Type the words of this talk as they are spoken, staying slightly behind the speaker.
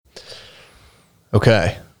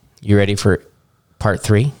Okay. You ready for part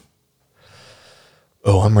 3?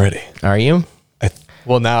 Oh, I'm ready. Are you?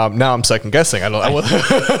 Well, now I'm second guessing. Buckle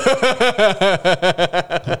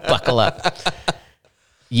up.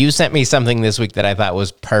 You sent me something this week that I thought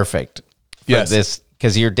was perfect for this,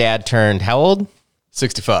 because your dad turned how old?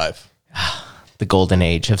 65. The golden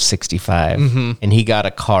age of 65. And he got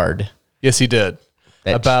a card. Yes, he did.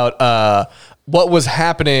 About what was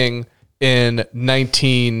happening in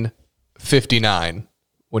 1959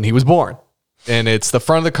 when he was born. And it's the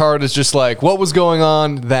front of the card is just like what was going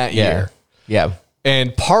on that year. Yeah.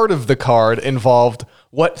 And part of the card involved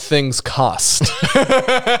what things cost.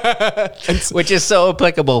 Which is so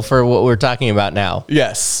applicable for what we're talking about now.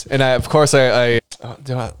 Yes. And I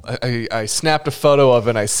snapped a photo of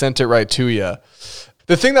it and I sent it right to you.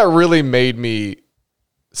 The thing that really made me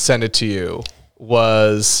send it to you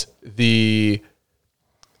was the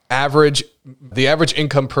average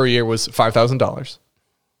income per year was $5,000.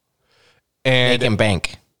 And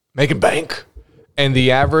making bank. And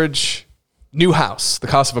the average new house, the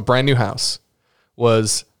cost of a brand new house,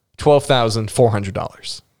 was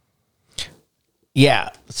 $12,400. Yeah.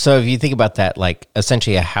 So if you think about that, like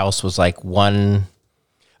essentially a house was like about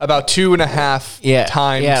 2.5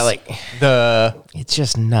 times it's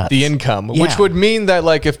just nuts. The income, which would mean that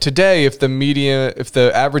like if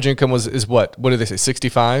the average income is what did they say,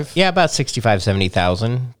 65? Yeah, about 65,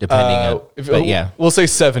 70,000, depending on, we'll say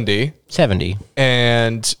 70.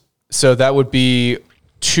 And so that would be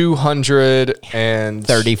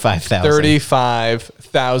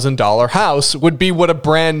 $235,000 house would be what a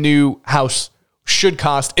brand new house should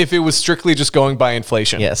cost if it was strictly just going by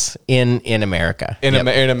inflation. Yes, in America. In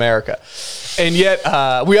America. And yet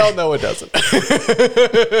we all know it doesn't.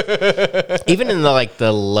 Even in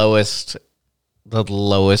the lowest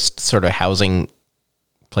sort of housing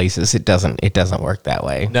places, it doesn't work that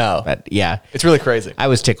way. No. But yeah. It's really crazy. I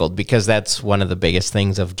was tickled because that's one of the biggest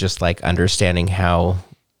things of just like understanding how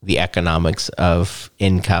the economics of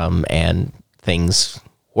income and things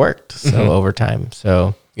worked over time.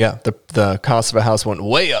 So yeah, the cost of a house went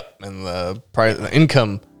way up, and the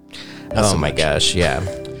income. Oh my gosh, yeah.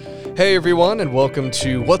 Hey everyone, and welcome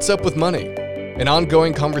to What's Up with Money, an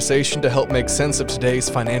ongoing conversation to help make sense of today's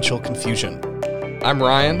financial confusion. I'm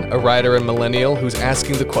Ryan, a writer and millennial who's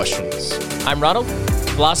asking the questions. I'm Ronald,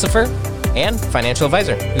 philosopher and financial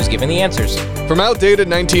advisor who's giving the answers. From outdated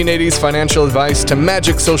 1980s financial advice to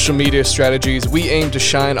magic social media strategies, we aim to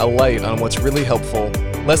shine a light on what's really helpful,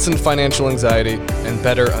 lessen financial anxiety, and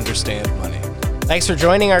better understand money. Thanks for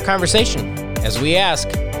joining our conversation as we ask,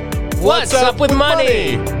 What's up with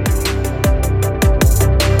money?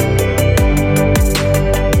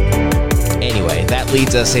 Anyway, that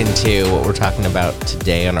leads us into what we're talking about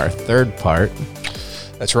today on our third part.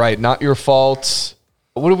 That's right. Not your fault.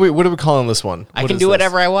 What are we calling this one? I can do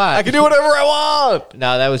whatever I want. I can do whatever I want.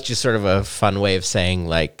 No, that was just sort of a fun way of saying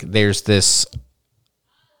like there's this.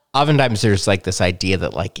 Oftentimes there's like this idea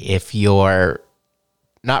that like if you're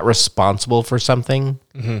not responsible for something,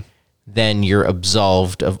 then you're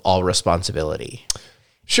absolved of all responsibility.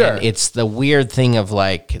 Sure. And it's the weird thing of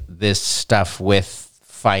like this stuff with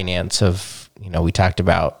finance of, we talked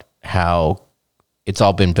about how it's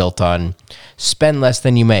all been built on spend less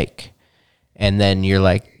than you make. And then you're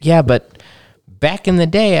like, yeah, but back in the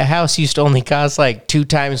day, a house used to only cost like 2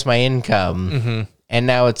 times my income. And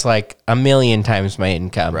now it's like 1 million times my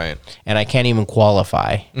income. Right. And I can't even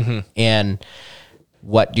qualify. And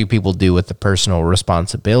what do people do with the personal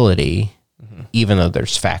responsibility, even though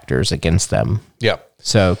there's factors against them? Yeah.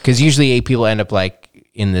 So, because usually people end up like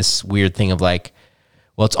in this weird thing of like,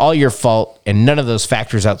 well, it's all your fault and none of those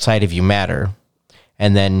factors outside of you matter.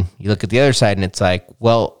 And then you look at the other side and it's like,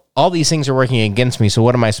 well, all these things are working against me, so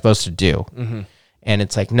what am I supposed to do? And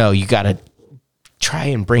it's like, no, you got to try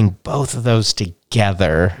and bring both of those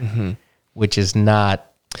together, which is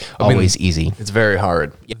not always easy. It's very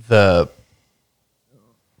hard. The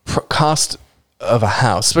cost of a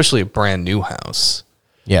house, especially a brand new house,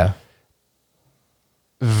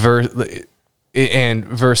 versus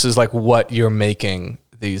like what you're making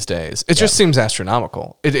these days, it just seems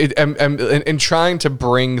astronomical. And trying to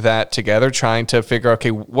bring that together, trying to figure,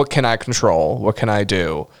 okay, what can I control? What can I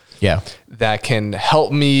do? That can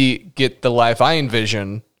help me get the life I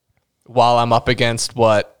envision while I'm up against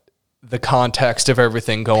what the context of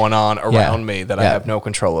everything going on around me that I have no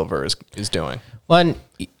control over is doing. Well, and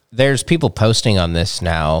there's people posting on this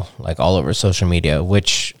now, like all over social media,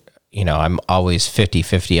 which, I'm always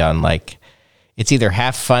 50-50 on like, it's either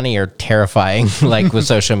half funny or terrifying, like with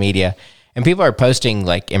social media. And people are posting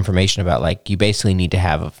like information about like, you basically need to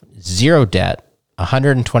have 0 debt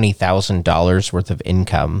 $120,000 worth of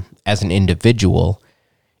income as an individual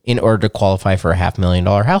in order to qualify for a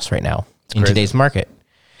 $500,000 house right now in today's market.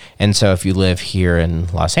 And so if you live here in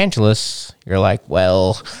Los Angeles, you're like,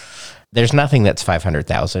 well, there's nothing that's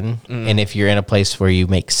 500,000. And if you're in a place where you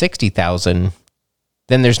make 60,000,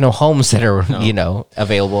 then there's no homes that are,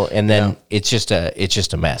 available. And then it's just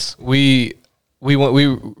a mess. We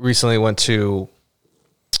recently went to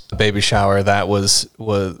a baby shower that was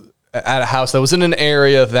at a house that was in an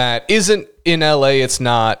area that isn't in LA. It's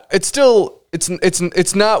not. It's still. It's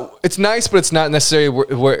not. It's nice, but it's not necessarily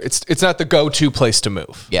where it's not the go-to place to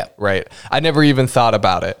move. Yeah. Right. I never even thought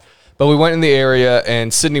about it, but we went in the area,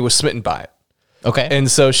 and Sydney was smitten by it. Okay.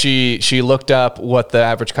 And so she looked up what the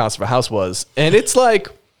average cost of a house was, and it's like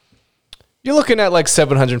you're looking at like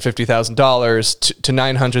 $750,000 to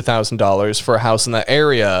 $900,000 for a house in that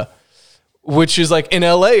area, which is like in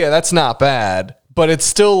LA, that's not bad, but it's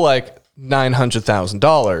still like $900,000,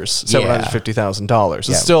 $750,000.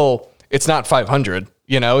 It's still, it's not 500.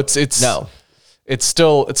 It's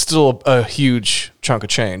still a huge chunk of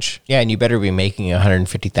change. Yeah, and you better be making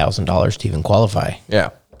 $150,000 to even qualify. Yeah.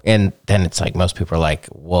 And then it's like most people are like,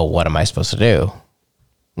 well, what am I supposed to do?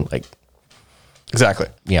 Like, exactly.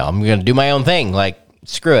 I'm going to do my own thing. Like,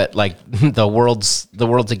 screw it. Like, the world's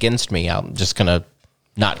against me. I'm just going to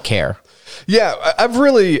not care. Yeah, I've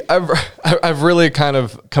really kind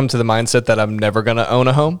of come to the mindset that I'm never going to own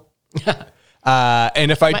a home.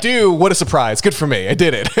 And if I do, what a surprise. Good for me. I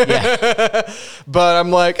did it. Yeah. But I'm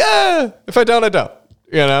like, if I don't, I don't,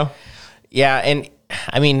 Yeah. And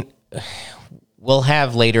I mean, we'll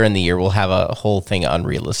have later in the year, we'll have a whole thing on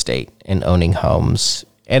real estate and owning homes.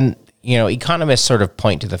 And, economists sort of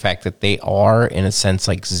point to the fact that they are, in a sense,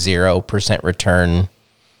 like 0% return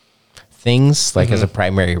things, like as a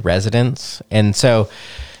primary residence. And so,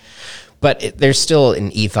 but there's still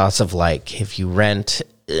an ethos of like, if you rent,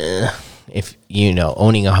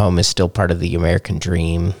 owning a home is still part of the American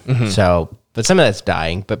dream. So, but some of that's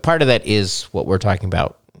dying, but part of that is what we're talking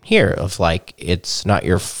about here of like, it's not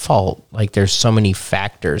your fault. Like there's so many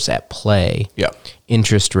factors at play. Yeah.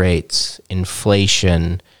 Interest rates,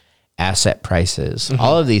 inflation, asset prices,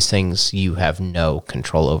 all of these things you have no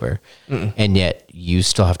control over. And yet you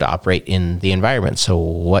still have to operate in the environment. So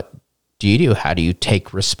what do you do? How do you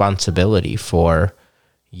take responsibility for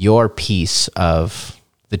your piece of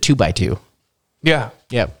the 2x2? Yeah.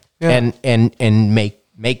 Yeah. And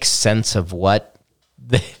make sense of what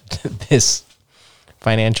this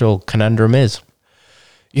financial conundrum is.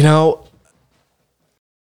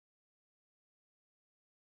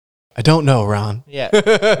 I don't know, Ron. Yeah.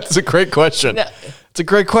 It's a great question. No. It's a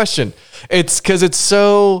great question. It's because it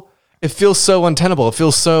feels so untenable. It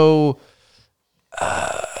feels so,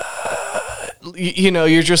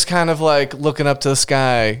 you're just kind of like looking up to the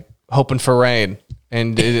sky, hoping for rain,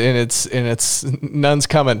 and it's none's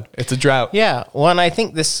coming. It's a drought. Yeah. Well, and I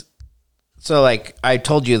think this, so like I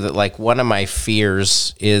told you that like one of my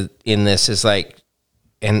fears is in this is like,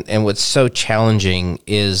 and what's so challenging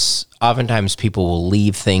is oftentimes people will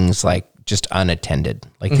leave things like just unattended.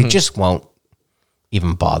 Like they just won't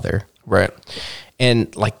even bother. Right.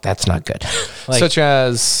 And like, that's not good. Like, such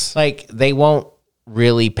as like they won't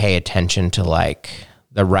really pay attention to like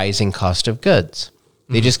the rising cost of goods.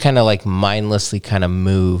 They just kind of like mindlessly kind of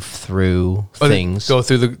move through things. Go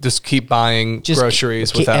through just keep buying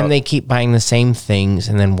groceries without. And they keep buying the same things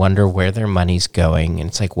and then wonder where their money's going. And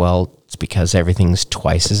it's like, well, it's because everything's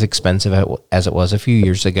twice as expensive as it was a few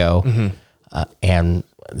years ago. And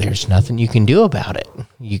there's nothing you can do about it.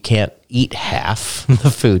 You can't eat half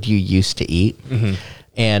the food you used to eat.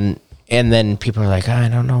 And then people are like, I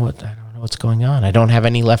don't know what's going on. I don't have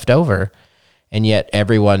any left over. And yet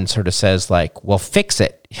everyone sort of says like, well, fix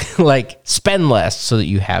it, like spend less so that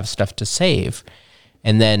you have stuff to save.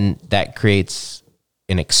 And then that creates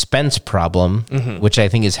an expense problem, which I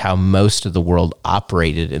think is how most of the world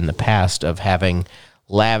operated in the past, of having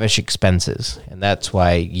lavish expenses. And that's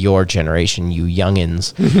why your generation, you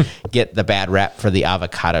youngins, get the bad rap for the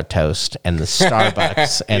avocado toast and the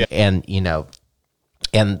Starbucks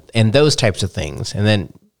and those types of things. And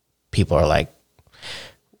then people are like,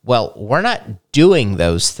 well, we're not doing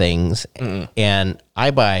those things. And I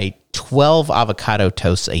buy 12 avocado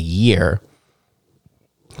toasts a year.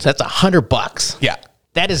 So that's $100. Yeah.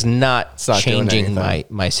 That is not changing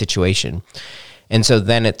my situation. And so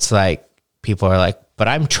then it's like, people are like, but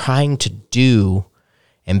I'm trying to do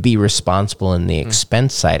and be responsible in the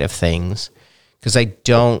expense side of things, because I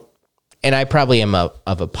don't, and I probably am of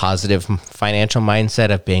a positive financial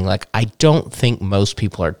mindset of being like, I don't think most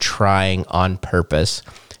people are trying on purpose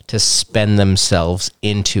to spend themselves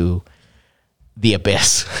into the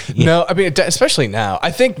abyss. No, I mean, especially now.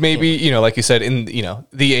 I think maybe, like you said, in, the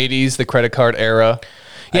 80s, the credit card era.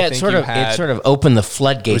 Yeah, it sort of opened the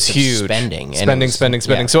floodgates of huge. spending. Spending.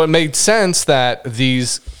 Yeah. So it made sense that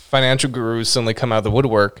these financial gurus suddenly come out of the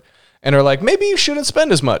woodwork and are like, maybe you shouldn't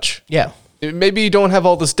spend as much. Yeah. Maybe you don't have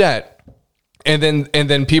all this debt. And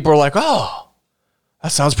then people are like, oh,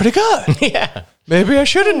 that sounds pretty good. Yeah. Maybe I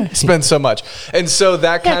shouldn't spend so much. And so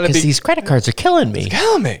that kind of these credit cards are killing me.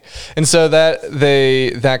 And so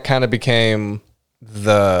that kind of became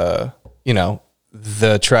the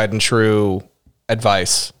tried and true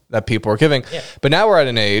advice that people were giving. Yeah. But now we're at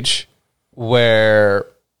an age where,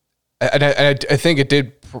 and I think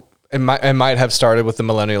it might have started with the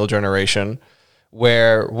millennial generation,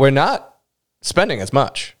 where we're not spending as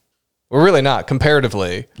much. We're really not,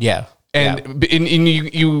 comparatively. Yeah. And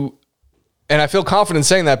you and I feel confident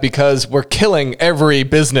saying that because we're killing every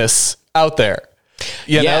business out there.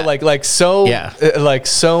 I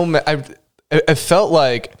felt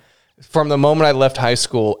like from the moment I left high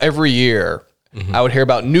school, every year I would hear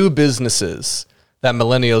about new businesses that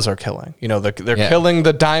millennials are killing. They're killing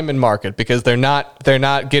the diamond market because they're not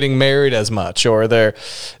getting married as much, or they're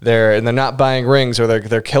not buying rings, or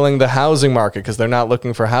they're killing the housing market because they're not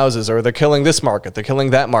looking for houses, or they're killing this market, they're killing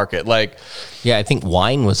that market. I think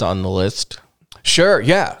wine was on the list. Sure,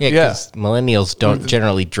 yeah. Because millennials don't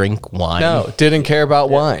generally drink wine. No, didn't care about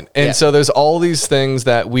wine. And so there's all these things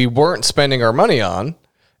that we weren't spending our money on,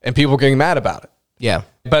 and people were getting mad about it. Yeah.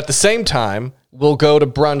 But at the same time, we'll go to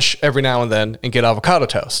brunch every now and then and get avocado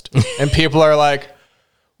toast. And people are like,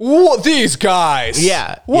 what, these guys?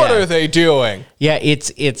 Yeah. What are they doing? Yeah,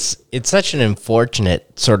 it's such an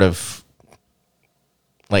unfortunate sort of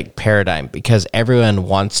like paradigm, because everyone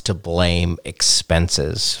wants to blame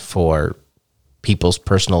expenses for people's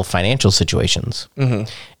personal financial situations. Mm-hmm.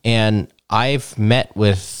 And I've met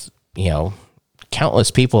with,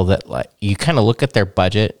 countless people that, like, you kind of look at their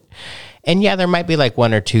budget, and there might be like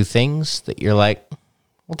one or two things that you're like,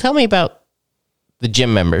 well, tell me about the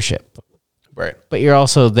gym membership. Right. But you're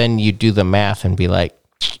also, then you do the math and be like,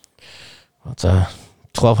 well, it's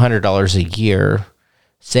 $1,200 a year.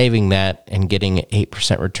 Saving that and getting an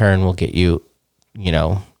 8% return will get you,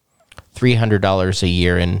 $300 a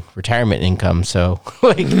year in retirement income. So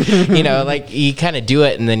you kind of do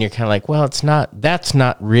it, and then you're kind of like, well, that's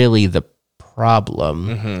not really the problem.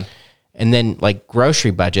 Mm-hmm. And then like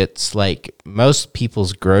grocery budgets, like most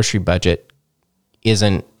people's grocery budget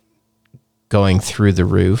isn't going through the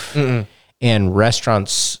roof. Mm-mm. And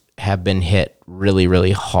restaurants have been hit really,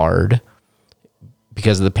 really hard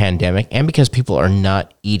because of the pandemic, and because people are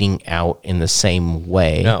not eating out in the same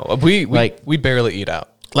way. No, we barely eat out.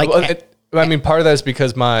 Part of that is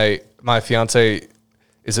because my fiance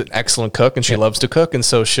is an excellent cook, and she loves to cook, and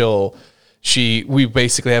so we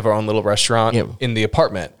basically have our own little restaurant in the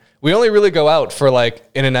apartment. We only really go out for like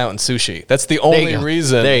In-N-Out and sushi. That's the only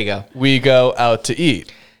reason we go out to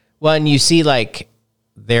eat. Well, and you see, like,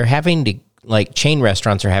 they're having to, like, chain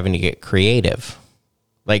restaurants are having to get creative.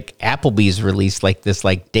 Like Applebee's released like this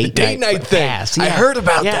like date night thing. Pass. I heard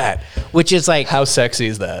about that. Which is like, how sexy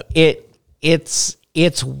is that? It's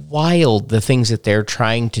wild, the things that they're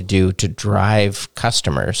trying to do to drive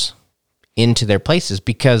customers into their places,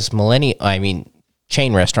 because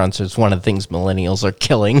chain restaurants is one of the things millennials are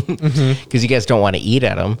killing, because you guys don't want to eat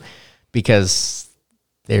at them because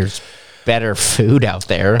there's better food out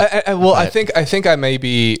there. I think I may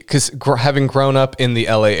be, because having grown up in the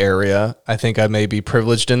LA area, I think I may be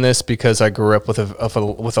privileged in this because I grew up with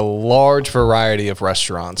a large variety of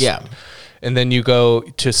restaurants. Yeah. And then you go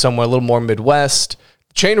to somewhere a little more Midwest.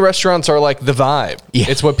 Chain restaurants are like the vibe. Yeah.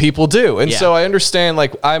 It's what people do. And so I understand,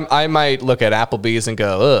 like, I might look at Applebee's and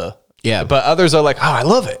go, ugh. Yeah. But others are like, oh, I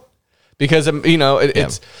love it. Because, maybe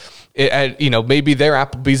their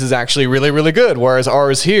Applebee's is actually really, really good, whereas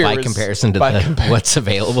ours here by comparison to what's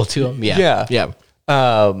available to them. Yeah.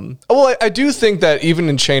 Well, I do think that even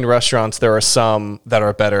in chain restaurants, there are some that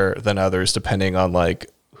are better than others, depending on like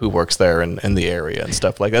who works there and in the area and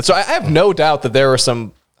stuff like that. So I have no doubt that there are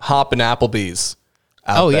some hopping Applebee's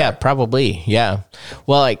out there. Yeah, probably. Yeah.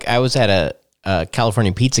 Well, like I was at a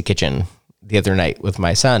California Pizza Kitchen the other night with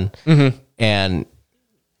my son, and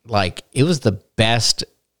like it was the best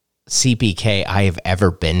CPK I have ever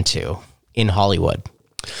been to in Hollywood.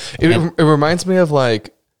 It reminds me of the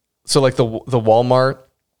Walmart.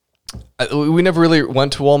 We never really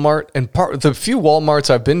went to Walmart, and the few Walmarts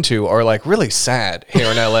I've been to are like really sad here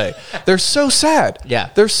in LA. They're so sad. Yeah,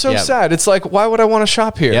 they're so sad. It's like, why would I want to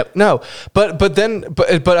shop here? Yep. No, but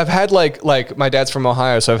I've had like my dad's from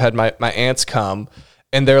Ohio, so I've had my aunts come,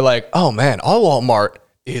 and they're like, oh man, our Walmart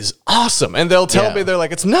is awesome. And they'll tell Yeah. me, they're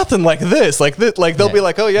like, it's nothing like this. Like they'll be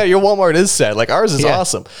like, oh yeah, your Walmart is sad. Like ours is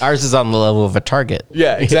awesome. Ours is on the level of a Target.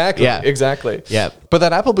 Yeah, exactly. Yeah. Exactly. Yeah. But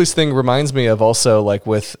that Applebee's thing reminds me of also like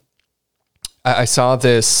with, I saw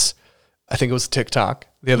this, I think it was TikTok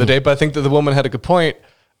the other day, but I think that the woman had a good point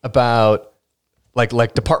about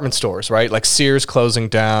like department stores, right? Like Sears closing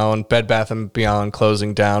down, Bed Bath and Beyond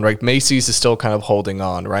closing down, right? Macy's is still kind of holding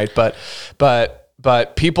on, right? But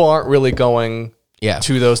people aren't really going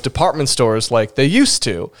to those department stores like they used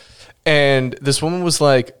to. And this woman was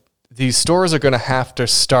like, these stores are going to have to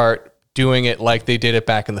start doing it like they did it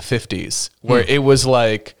back in the 50s, where it was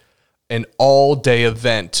like an all-day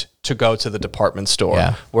event to go to the department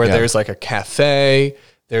store, where there's like a cafe,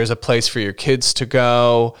 there's a place for your kids to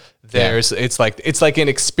go. It's like an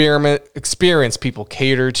experience. People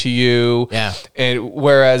cater to you. Yeah. And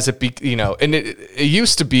whereas it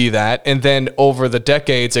used to be that, and then over the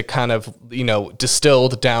decades, it kind of,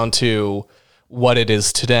 distilled down to what it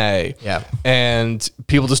is today. Yeah. And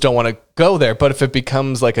people just don't want to go there. But if it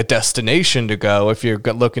becomes like a destination to go, if you're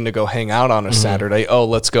looking to go hang out on a Saturday,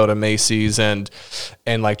 let's go to Macy's and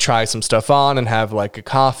like try some stuff on and have like a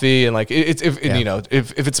coffee. And like, if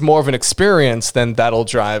it's more of an experience, then that'll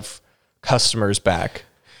drive customers back.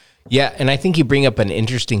 Yeah. And I think you bring up an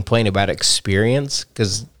interesting point about experience,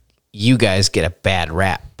 because you guys get a bad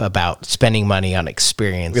rap about spending money on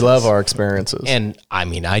experiences. We love our experiences. And I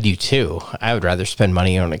mean, I do too. I would rather spend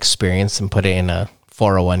money on experience than put it in a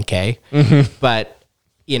 401k. But,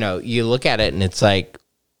 you look at it and it's like,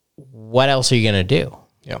 what else are you going to do?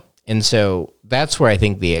 Yeah. And so that's where I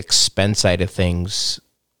think the expense side of things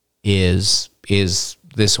is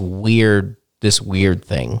this weird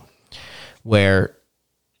thing where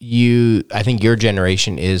I think your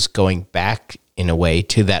generation is going back in a way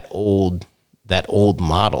to that old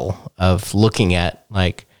model of looking at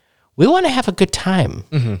like, we want to have a good time.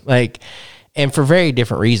 Like, and for very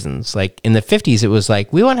different reasons. Like in the 50s, it was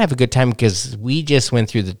like, we want to have a good time because we just went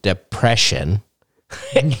through the Depression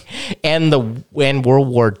and World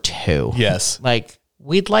War II. Yes. Like,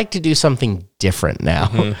 we'd like to do something different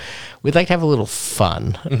now. We'd like to have a little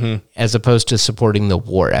fun as opposed to supporting the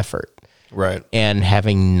war effort. Right. And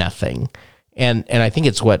having nothing. And I think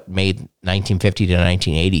it's what made 1950 to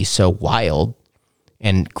 1980 so wild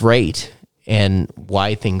and great, and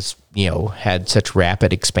why things, had such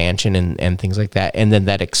rapid expansion and things like that. And then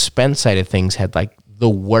that expense side of things had like the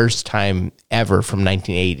worst time ever from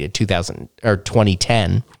 1980 to 2000 or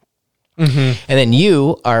 2010. And then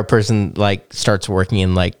you are a person like starts working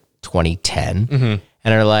in like 2010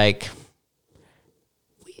 and are like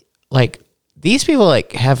these people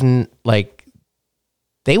like haven't like,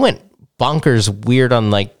 they went bonkers weird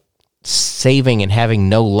on like saving and having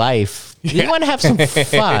no life. You want to have some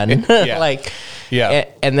fun.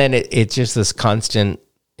 And then it's just this constant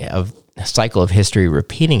cycle of history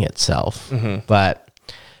repeating itself. But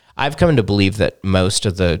I've come to believe that most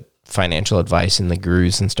of the financial advice and the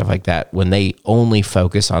gurus and stuff like that, when they only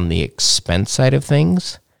focus on the expense side of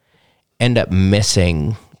things, end up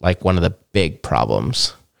missing like one of the big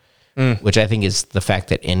problems, which I think is the fact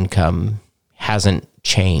that income hasn't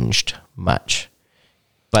changed much,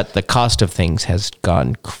 but the cost of things has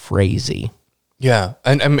gone crazy. Yeah.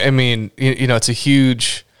 And I mean, it's a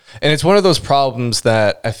huge, and it's one of those problems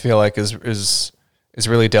that I feel like is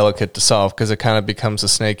really delicate to solve, because it kind of becomes a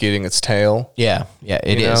snake eating its tail. Yeah. Yeah,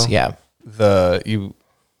 it is. Yeah. You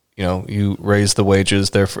raise the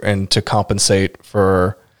wages there and to compensate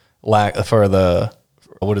for revenue,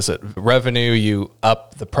 you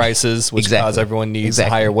up the prices, which cause everyone needs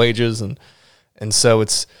higher wages. And so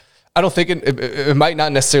I don't think it might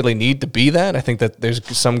not necessarily need to be that. I think that there's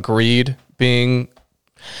some greed being,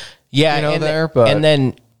 there. But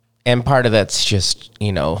and part of that's just,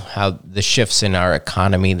 how the shifts in our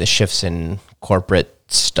economy, the shifts in corporate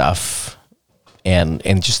stuff,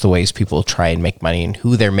 and just the ways people try and make money and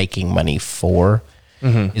who they're making money for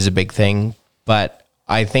is a big thing. But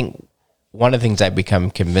I think one of the things I've become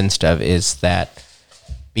convinced of is that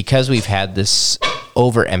because we've had this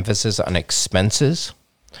overemphasis on expenses,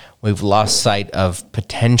 we've lost sight of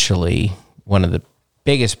potentially one of the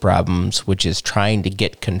biggest problems, which is trying to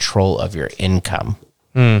get control of your income,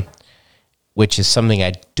 which is something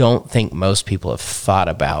I don't think most people have thought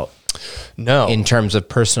about. No, in terms of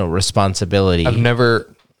personal responsibility. I've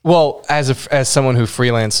never. Well, as someone who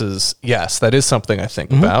freelances, yes, that is something I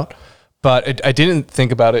think about. But I didn't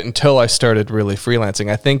think about it until I started really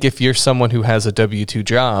freelancing. I think if you're someone who has a W-2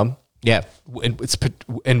 job, and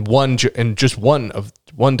just one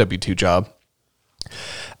W-2 job,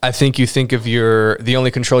 I think you think of the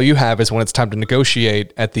only control you have is when it's time to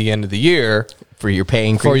negotiate at the end of the year For your pay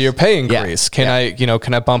increase. for your pay increase. Yeah.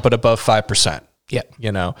 Can I bump it above 5%?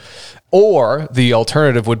 Yeah. Or the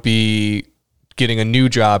alternative would be getting a new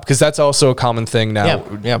job, because that's also a common thing now.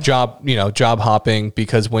 Yeah. Job hopping,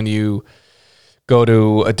 because when you go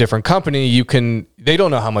to a different company, they don't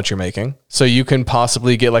know how much you're making. So you can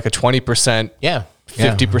possibly get like a 20%, Yeah.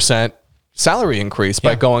 50% salary increase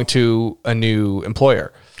by going to a new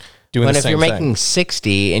employer. Doing But the if same you're thing. making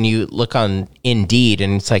 60 and you look on Indeed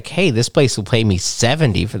and it's like, hey, this place will pay me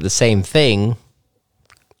 70 for the same thing,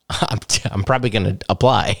 I'm probably going to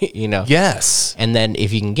apply, Yes. And then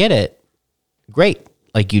if you can get it, great.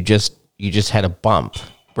 Like you just had a bump,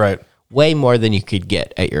 Right. way more than you could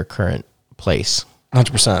get at your current place.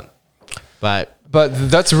 100%. But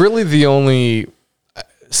But that's really the only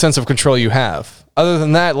sense of control you have. Other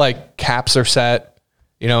than that, like, caps are set.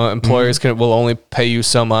 Employers will only pay you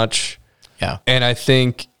so much. yeah, And I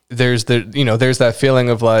think there's that feeling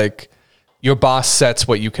of like your boss sets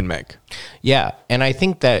what you can make. yeah, and I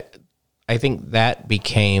think that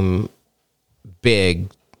became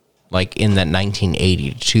big, like in that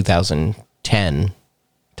 1980 to 2010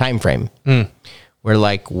 time frame, where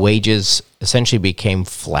like wages essentially became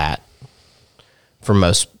flat for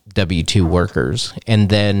most W-2 workers, and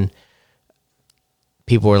then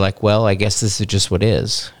people were like, well, I guess this is just what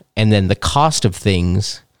is. And then the cost of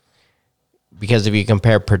things, because if you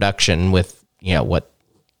compare production with,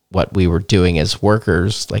 what we were doing as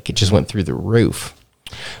workers, like it just went through the roof.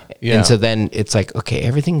 Yeah. And so then it's like, okay,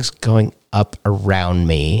 everything's going up around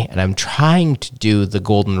me, and I'm trying to do the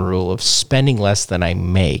golden rule of spending less than I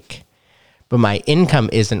make, but my income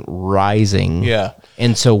isn't rising. Yeah.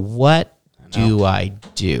 And so what do I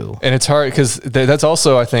do? And it's hard because that's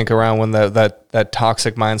also, I think, around when that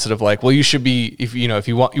toxic mindset of like, well, you should be, if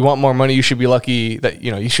you want more money, you should be lucky that,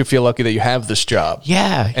 you should feel lucky that you have this job.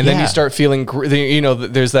 Yeah. And then you start feeling,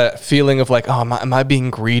 there's that feeling of like, oh, am I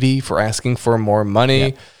being greedy for asking for more money?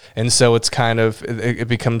 Yeah. And so it's kind of, it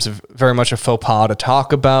becomes very much a faux pas to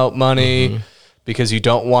talk about money because you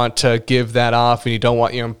don't want to give that off, and you don't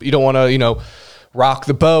want to, rock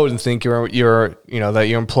the boat and think that your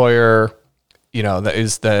employer,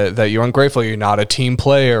 that you're ungrateful, you're not a team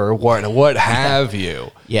player, or what have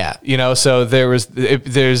you. Yeah. So there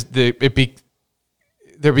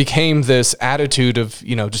became this attitude of,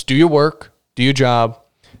 just do your work, do your job,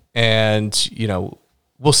 and,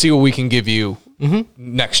 we'll see what we can give you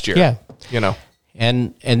next year. Yeah.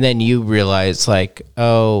 And then you realize like,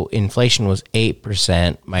 oh, inflation was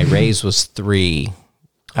 8%. My raise was 3%.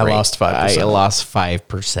 I lost 5%. I lost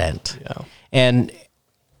 5%. Yeah.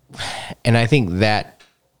 And I think that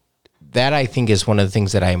I think is one of the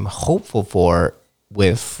things that I'm hopeful for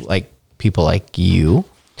with like people like you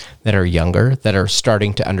that are younger, that are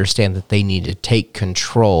starting to understand that they need to take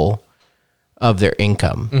control of their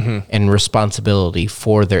income and responsibility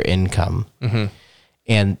for their income.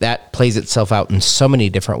 And that plays itself out in so many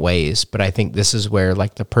different ways. But I think this is where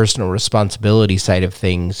like the personal responsibility side of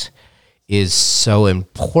things is so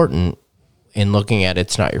important in looking at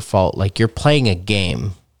it's not your fault. Like you're playing a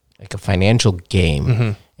game, like a financial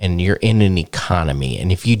game, and you're in an economy.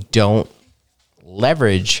 And if you don't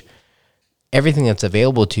leverage everything that's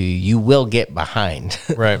available to you, you will get behind.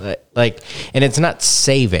 Right. And it's not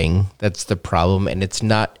saving that's the problem, and it's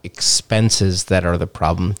not expenses that are the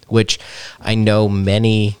problem, which I know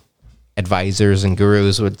many advisors and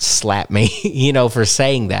gurus would slap me, for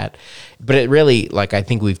saying that. But it really, like, I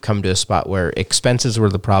think we've come to a spot where expenses were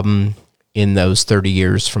the problem in those 30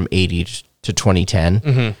 years from 80 to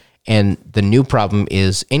 2010. And the new problem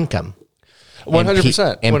is income.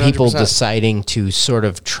 100%. And people deciding to sort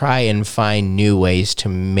of try and find new ways to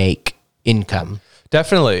make income.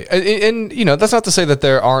 Definitely. And that's not to say that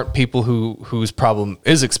there aren't people whose problem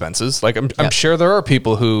is expenses. Like I'm sure there are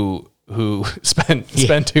people who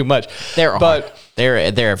spend too much. But they're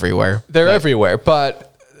everywhere. They're everywhere. But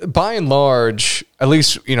by and large, at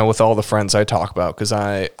least, with all the friends I talk about, because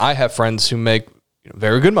I have friends who make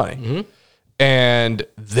very good money, and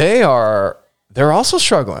they're also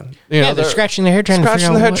struggling. They're scratching their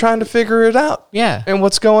head trying to figure it out. Yeah. And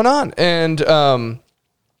what's going on. And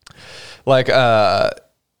like I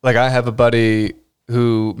have a buddy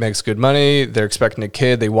who makes good money. They're expecting a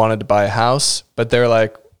kid. They wanted to buy a house, but they're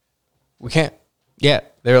like, we can't. Yeah.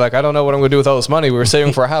 They're like, I don't know what I'm going to do with all this money. We were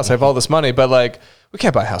saving for a house. I have all this money, but like, we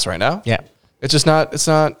can't buy a house right now. Yeah. It's just not, it's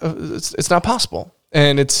not possible.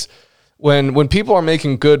 And it's when people are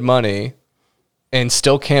making good money and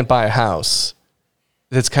still can't buy a house,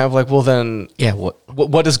 it's kind of like, well then, yeah.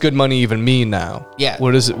 What does good money even mean now? Yeah.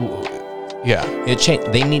 What is it? Yeah.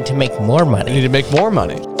 They need to make more money. They need to make more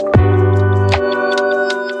money.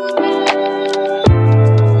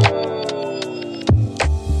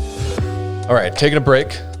 right, taking a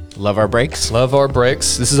break. Love our breaks. Love our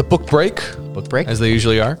breaks. This is a book break, Book break. as they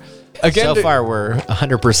usually are. Again, So far, we're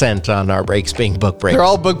 100% on our breaks being book breaks. they're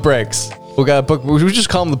all book breaks. We got a book. We just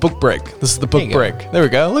call them the book break. This is the book There you go. break. There we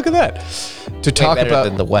go. Look at that. To Way talk better about.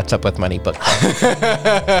 than the What's Up with Money book.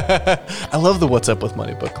 I love the What's Up with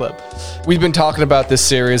Money book club. We've been talking about this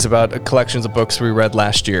series about collections of books we read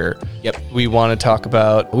last year. Yep. We want to talk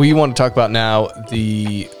about now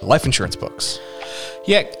the life insurance books.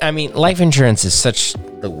 Yeah, I mean, life insurance is such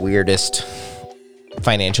the weirdest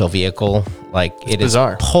financial vehicle. Like, it is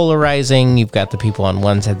bizarre. polarizing. You've got the people on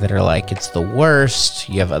one side that are like, it's the worst.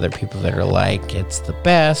 You have other people that are like, it's the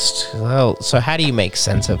best. Well, so how do you make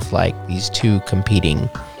sense of like these two competing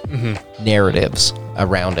narratives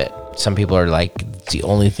around it? Some people are like, it's the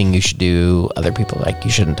only thing you should do. Other people are like, you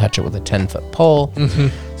shouldn't touch it with a 10-foot pole.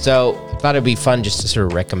 So I thought it'd be fun just to sort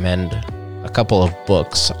of recommend a couple of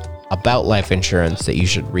books about life insurance that you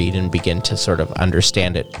should read and begin to sort of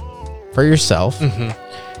understand it for yourself.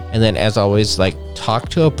 And then, as always, like, talk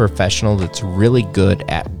to a professional that's really good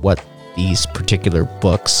at what these particular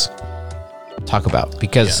books talk about,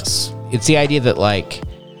 because Yes. it's the idea that like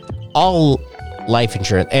all life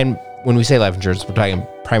insurance, and when we say life insurance, we're talking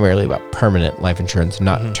primarily about permanent life insurance,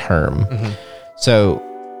 not term. So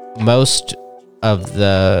most of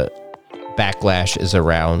the backlash is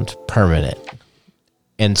around permanent.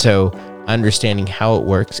 And so understanding how it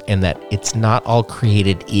works and that it's not all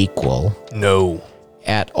created equal No.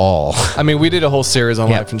 at all. I mean, we did a whole series on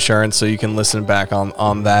Yeah. life insurance, so you can listen back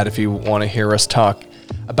on that if you want to hear us talk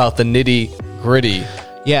about the nitty gritty.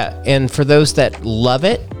 Yeah, and for those that love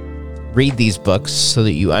it, read these books so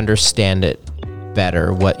that you understand it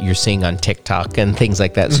better, what you're seeing on TikTok and things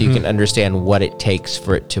like that, so you can understand what it takes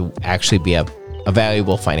for it to actually be a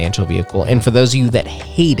valuable financial vehicle. And for those of you that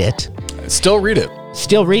hate it, Still read it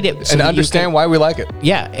still read it so and that you understand why we like it.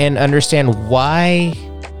 yeah, and understand why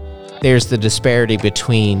there's the disparity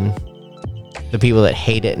between the people that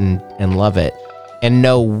hate it and love it, and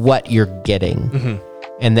know what you're getting,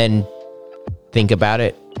 and then think about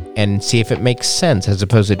it and see if it makes sense, as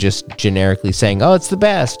opposed to just generically saying, oh, it's the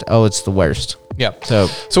best, oh, it's the worst. Yeah. So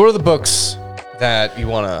what are the books that you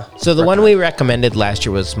want to? So the one we recommended last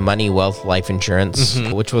year was Money, Wealth, Life Insurance,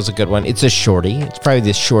 which was a good one. It's a shorty. It's probably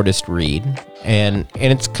the shortest read, and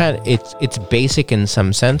it's kind of it's basic in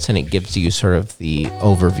some sense, and it gives you sort of the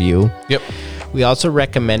overview. Yep. We also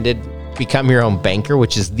recommended Become Your Own Banker,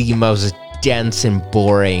 which is the most dense and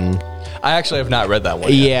boring. I actually have not read that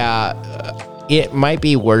one yet. Yeah, it might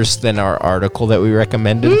be worse than our article that we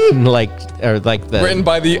recommended, like the Written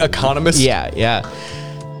by The Economist. Yeah.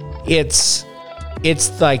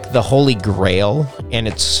 It's like the holy grail, and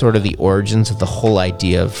it's sort of the origins of the whole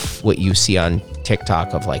idea of what you see on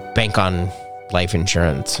TikTok of like bank on life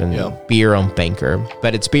insurance and be your own banker.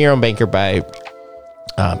 But it's Be Your Own Banker by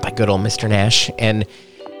good old Mr. Nash, and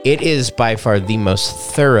it is by far the most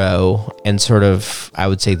thorough and sort of, I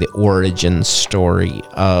would say, the origin story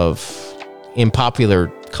of, in popular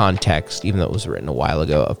context, even though it was written a while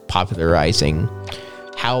ago, of popularizing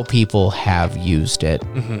how people have used it,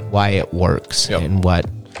 why it works, and what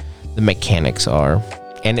the mechanics are.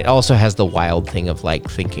 And it also has the wild thing of like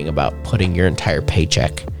thinking about putting your entire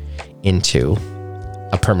paycheck into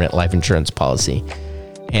a permanent life insurance policy.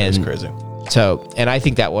 And It's crazy. so, and I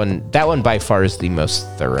think that one by far is the most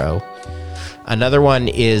thorough. Another one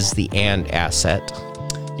is The And Asset.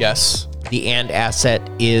 Yes. The And Asset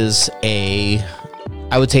is I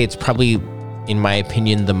would say it's probably, in my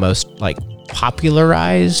opinion, the most like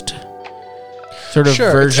popularized sort of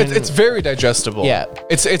Sure. version. It's very digestible. Yeah.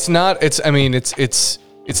 It's not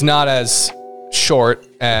not as short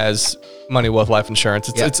as Money, Wealth, Life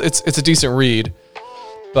Insurance. It's a decent read,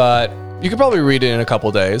 but you could probably read it in a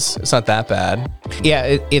couple days. It's not that bad.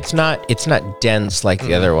 Yeah, it's not dense like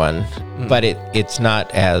the other one, but it's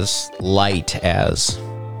not as light as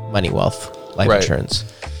Money, Wealth, Life Right. Insurance.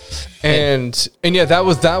 And yeah, that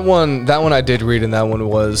one I did read, and that one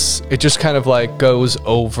was, it just kind of like goes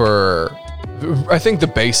over, I think, the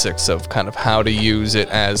basics of kind of how to use it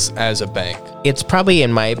as a bank. It's probably,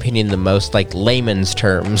 in my opinion, the most like layman's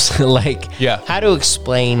terms, like how to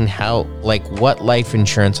explain how, like, what life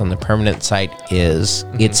insurance on the permanent side is,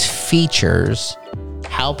 its features,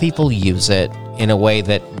 how people use it in a way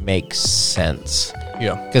that makes sense.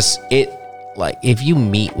 Yeah. Because if you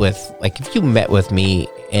met with me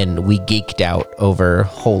and we geeked out over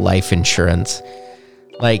whole life insurance,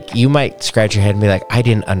 like, you might scratch your head and be like, I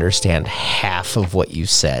didn't understand half of what you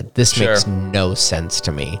said. This makes no sense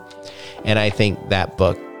to me. And I think that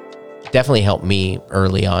book definitely helped me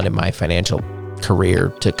early on in my financial career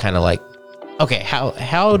to kind of like, okay,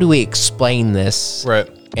 how do we explain this Right.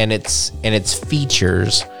 and its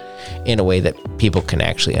features in a way that people can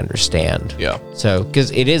actually understand. Yeah. So,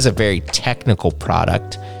 because it is a very technical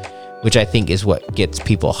product, which I think is what gets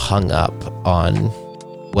people hung up on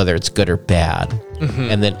whether it's good or bad. Mm-hmm.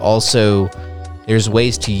 And then also, there's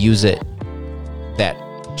ways to use it that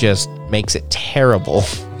just makes it terrible.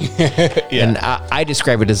 And I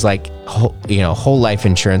describe it as like, whole life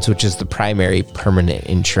insurance, which is the primary permanent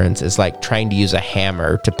insurance, is like trying to use a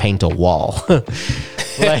hammer to paint a wall.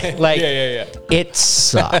 It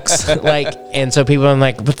sucks. And so people are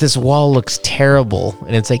like, but this wall looks terrible.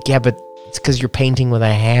 And it's like, yeah, but it's because you're painting with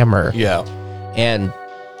a hammer. Yeah. And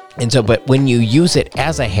so, but when you use it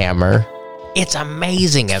as a hammer, it's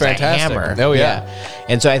amazing as fantastic. A hammer. Oh yeah.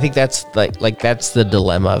 And so I think that's like that's the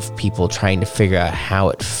dilemma of people trying to figure out how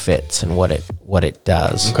it fits and what it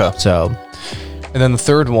does. Okay. So, and then the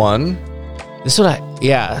third one. This is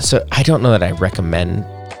what so I don't know that I recommend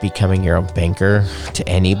becoming your own banker to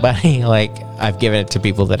anybody. Like, I've given it to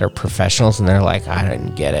people that are professionals and they're like, I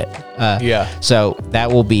didn't get it. So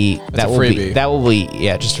that will be just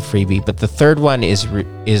a freebie. But the third one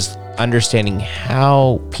is understanding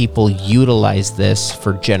how people utilize this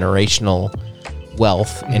for generational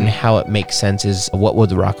wealth and how it makes sense. Is what would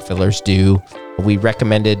the Rockefellers do? We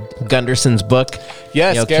recommended Gunderson's book.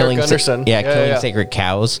 Yes, Garrett Gunderson. Killing Sacred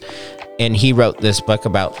Cows. And he wrote this book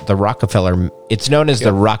about the Rockefeller. It's known as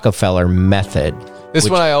the Rockefeller Method. This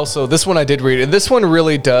one I did read, and this one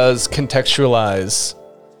really does contextualize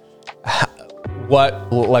what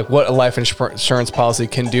a life insurance policy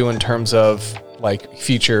can do in terms of like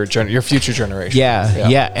your future generation.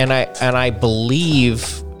 Yeah. And I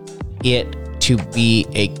believe it to be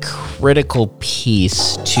a critical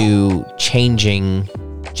piece to changing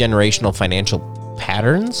generational financial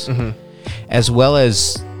patterns, as well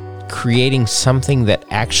as creating something that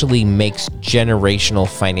actually makes generational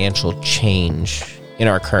financial change in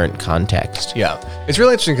our current context. Yeah. It's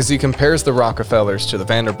really interesting because he compares the Rockefellers to the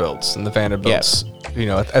Vanderbilts, and the Vanderbilts,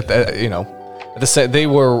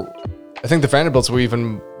 I think the Vanderbilts were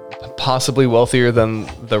even possibly wealthier than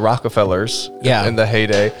the Rockefellers in the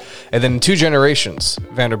heyday. And then in 2 generations,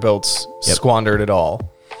 Vanderbilts squandered it all.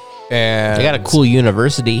 And they got a cool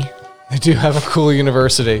university. They do have a cool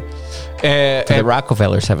university. And the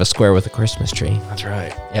Rockefellers have a square with a Christmas tree. That's right.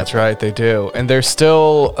 Yep. That's right. They do. And they're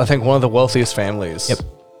still, I think, one of the wealthiest families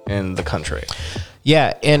in the country.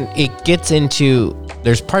 Yeah. And it gets into,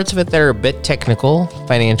 there's parts of it that are a bit technical,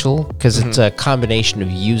 financial, because it's a combination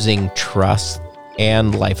of using trust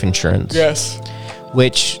and life insurance. Yes.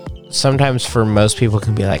 Which sometimes for most people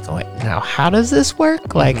can be like, oh, wait, now how does this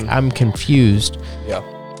work? Like, I'm confused. Yeah.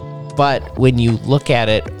 But when you look at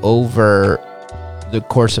it over the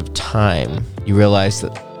course of time, you realize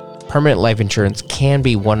that permanent life insurance can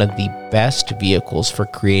be one of the best vehicles for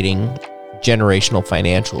creating generational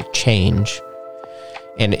financial change.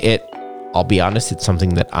 And I'll be honest, it's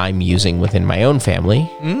something that I'm using within my own family,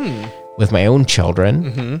 with my own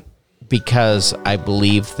children, because I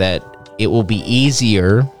believe that it will be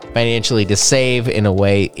easier financially to save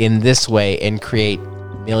in this way and create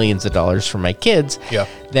millions of dollars for my kids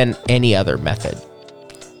than any other method.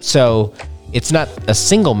 So it's not a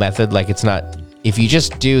single method. Like, it's not, if you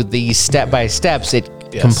just do these step-by-steps, it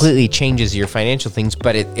completely changes your financial things,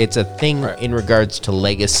 but it's a thing in regards to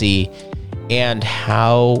legacy and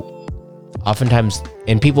how oftentimes,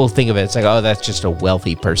 and people think of it, it's like, oh, that's just a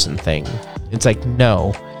wealthy person thing. It's like,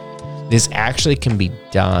 no, this actually can be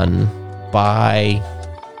done by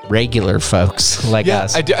regular folks like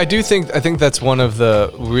us. I think that's one of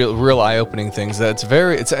the real eye-opening things, that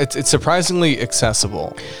it's surprisingly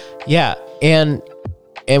accessible. Yeah. And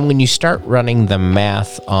when you start running the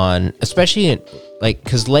math on, especially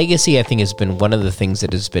because legacy, I think, has been one of the things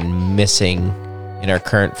that has been missing in our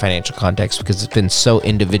current financial context, because it's been so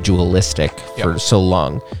individualistic for so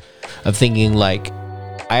long, of thinking like,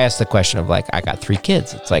 I asked the question of like, I got 3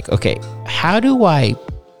 kids. It's like, okay,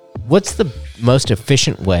 what's the most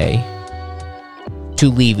efficient way to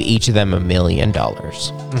leave each of them $1 million?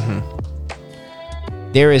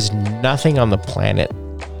 There is nothing on the planet,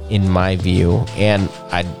 in my view, and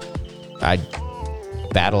I'd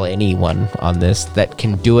battle anyone on this, that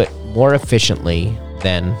can do it more efficiently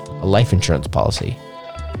than a life insurance policy.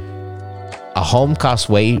 A home costs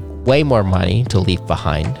way more money to leave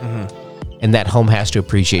behind, and that home has to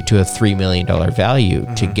appreciate to a $3 million value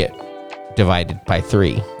to get divided by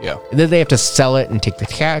 3. Yeah. And then they have to sell it and take the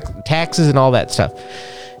taxes and all that stuff.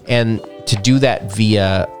 And to do that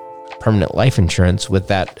via permanent life insurance with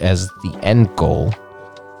that as the end goal,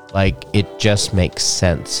 like, it just makes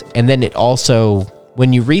sense. And then it also,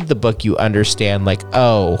 when you read the book, you understand like,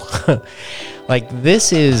 oh, like,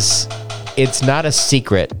 this is it's not a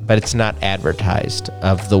secret, but it's not advertised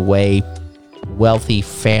of the way wealthy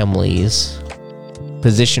families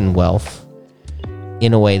position wealth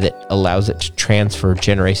in a way that allows it to transfer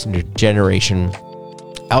generation to generation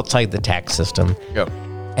outside the tax system. Yep.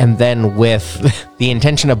 And then with the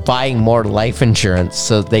intention of buying more life insurance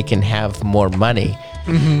so they can have more money.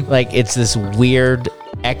 Like, it's this weird,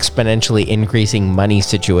 exponentially increasing money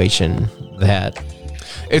situation that...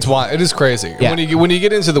 It's wild. It is crazy. Yeah. When you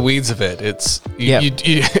get into the weeds of it, it's you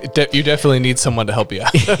definitely need someone to help you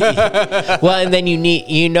out. Well, and then you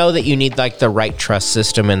need like the right trust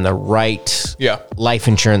system and the right life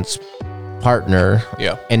insurance partner.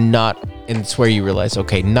 Yeah. And it's where you realize,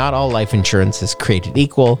 okay, not all life insurance is created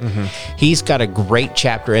equal. He's got a great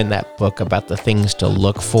chapter in that book about the things to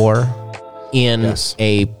look for in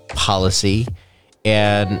a policy.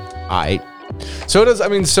 And So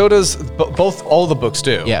does both, all the books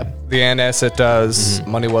do. Yeah. The Ann Asset does,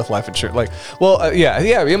 Money, Wealth, Life Insurance. Like, well,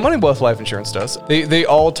 Money, Wealth, Life Insurance does. They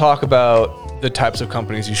all talk about the types of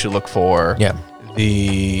companies you should look for. Yeah.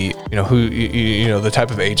 The, the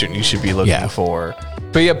type of agent you should be looking for.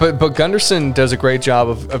 But Gunderson does a great job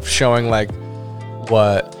of showing like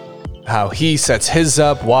how he sets his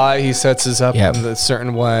up, why he sets his up in a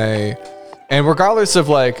certain way. And regardless of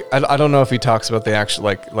like, I don't know if he talks about the actual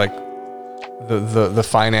like the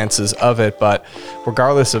finances of it, but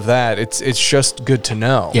regardless of that, it's just good to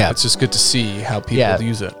know. Yeah. It's just good to see how people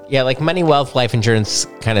use it. Yeah, like Money, Wealth, Life Insurance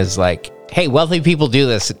kind of is like, hey, wealthy people do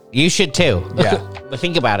this. You should too. Yeah. But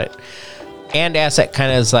think about it. And Asset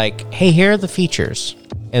kind of is like, hey, here are the features.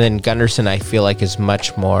 And then Gunderson, I feel like, is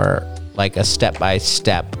much more like a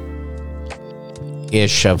step-by-step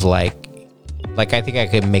ish of like I think I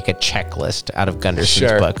could make a checklist out of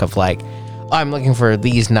Gunderson's book of like, I'm looking for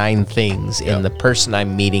these 9 things in the person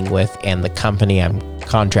I'm meeting with and the company I'm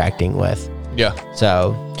contracting with. Yeah.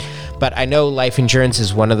 So, but I know life insurance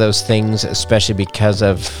is one of those things, especially because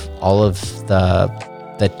of all of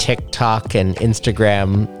the TikTok and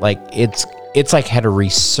Instagram. Like it's like had a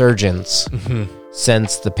resurgence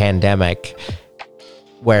since the pandemic,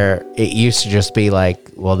 where it used to just be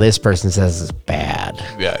like, well, this person says it's bad.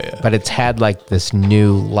 Yeah. But it's had like this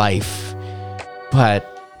new life. But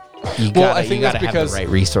you gotta have the right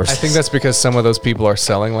resources. I think that's because some of those people are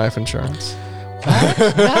selling life insurance.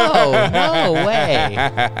 No way.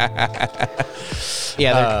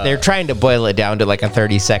 Yeah, they're trying to boil it down to like a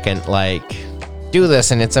 30-second, like, do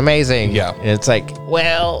this and it's amazing. Yeah. And it's like,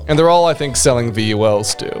 well. And they're all, I think, selling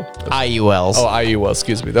VULs too. IULs. Oh, IULs,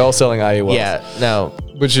 excuse me. They're all selling IULs. Yeah, no.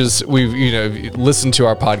 Which is, listen to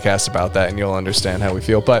our podcast about that and you'll understand how we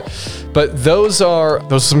feel. But those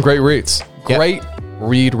are some great reads. Great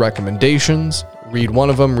read recommendations. Read one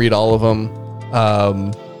of them, read all of them.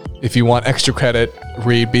 If you want extra credit,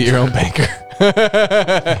 read Be Your Own Banker.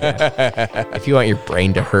 If you want your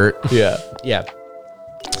brain to hurt. Yeah. Yeah.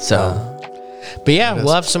 So, but yeah,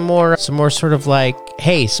 we'll have some more sort of like,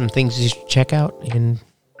 hey, some things you should check out in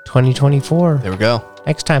 2024. There we go.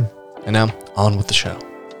 Next time. And now, on with the show.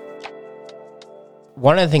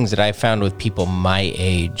 One of the things that I found with people my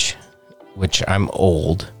age, which I'm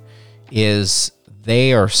old, is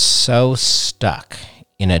they are so stuck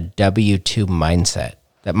in a W-2 mindset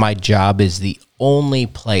that my job is the only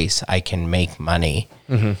place I can make money.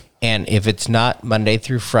 Mm-hmm. And if it's not Monday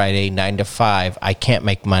through Friday, 9 to 5, I can't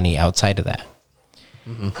make money outside of that.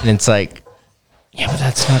 Mm-hmm. And it's like, yeah, but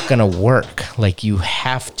that's not going to work. Like you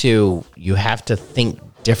have to think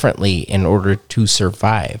differently in order to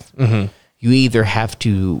survive. Mm-hmm. You either have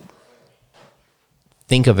to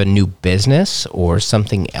think of a new business or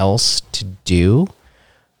something else to do,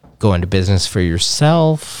 go into business for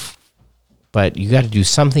yourself, but you got to do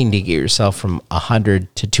something to get yourself from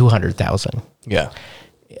 100 to 200,000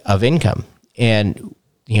 of income. And,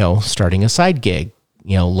 starting a side gig,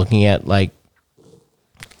 looking at like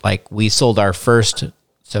we sold our first,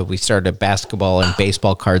 so we started a basketball and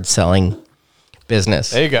baseball card selling business.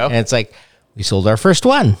 There you go. And it's like, we sold our first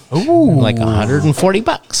one. Ooh. Like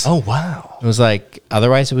 $140. Oh, wow. It was like,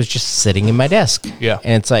 otherwise it was just sitting in my desk. Yeah.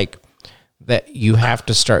 And it's like that you have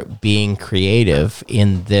to start being creative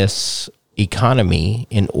in this economy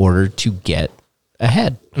in order to get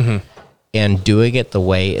ahead. Mm-hmm. And doing it the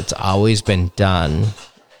way it's always been done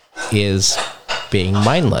is being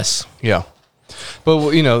mindless. Yeah.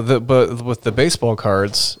 But, but with the baseball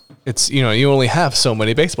cards, it's, you only have so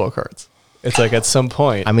many baseball cards. It's like at some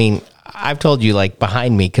point. I mean, I've told you like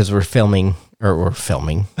behind me, because we're filming. There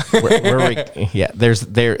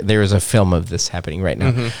is a film of this happening right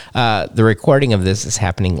now. Mm-hmm. The recording of this is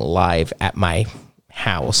happening live at my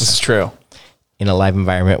house. This is true. in a live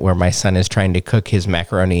environment where my son is trying to cook his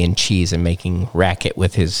macaroni and cheese and making racket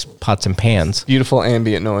with his pots and pans. Beautiful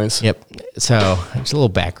ambient noise. Yep. So there's a little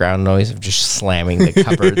background noise of just slamming the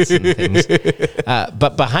cupboards and things.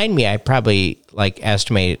 But behind me, I probably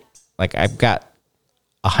estimate I've got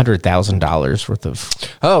 $100,000 worth of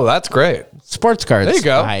Oh, that's great. sports cards There you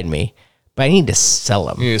go. behind me. But I need to sell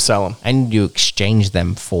them. You need to sell them. I need to exchange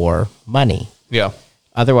them for money. Yeah.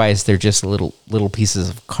 Otherwise, they're just little pieces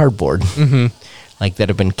of cardboard, that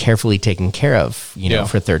have been carefully taken care of, Yeah.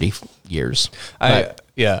 for 30 years. I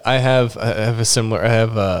have a similar. I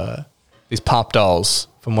have these pop dolls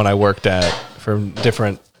from when I worked at from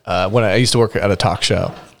different. When I used to work at a talk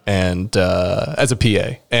show and as a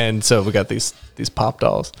PA, and so we got these pop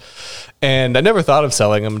dolls, and I never thought of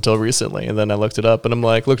selling them until recently, and then I looked it up, and I'm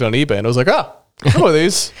like, looked on eBay, and I was like, how about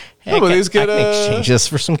these? How about these I get can exchange this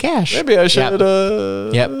for some cash. maybe I should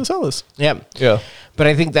Yep. sell this. Yep. Yeah. But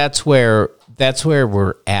I think that's where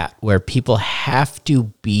we're at, where people have to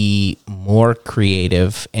be more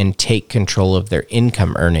creative and take control of their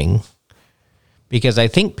income earning. Because I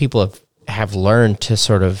think people have learned to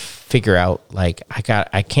sort of figure out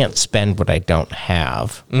I can't spend what I don't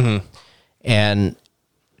have. Mm-hmm. And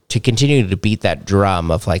to continue to beat that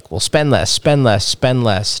drum of spend less, spend less, spend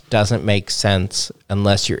less doesn't make sense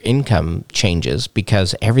unless your income changes,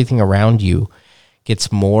 because everything around you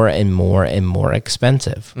gets more and more and more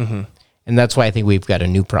expensive. Mm-hmm. And that's why I think we've got a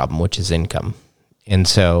new problem, which is income. And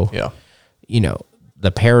so,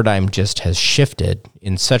 the paradigm just has shifted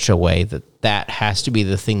in such a way that has to be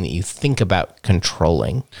the thing that you think about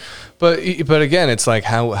controlling. But again, it's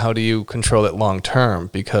how do you control it long term?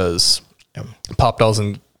 Because pop dolls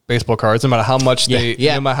and baseball cards, no matter how much no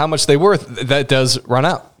matter how much they worth, that does run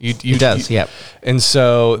out. It does. Yep. And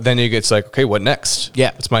so then you get okay, what next?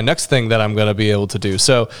 Yeah. It's my next thing that I'm going to be able to do.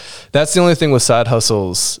 So that's the only thing with side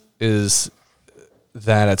hustles is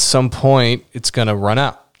that at some point it's going to run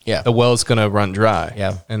out. Yeah. The well's going to run dry.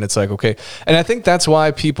 Yeah. And it's okay. And I think that's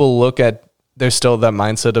why people look at, there's still that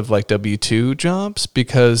mindset of W-2 jobs,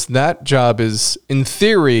 because that job is in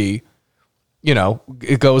theory,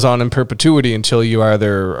 it goes on in perpetuity until you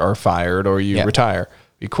either are fired or you retire,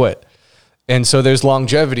 you quit. And so there's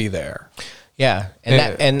longevity there. Yeah.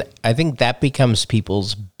 And I think that becomes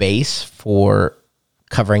people's base for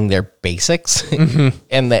covering their basics. Mm-hmm.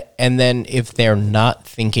 and then if they're not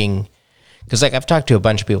thinking, because I've talked to a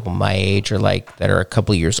bunch of people my age or that are a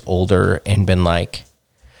couple years older and been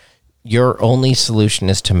your only solution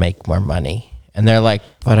is to make more money. And they're like,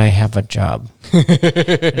 but I have a job. And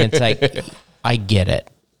it's I get it.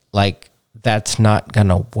 That's not going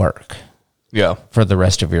to work. Yeah. For the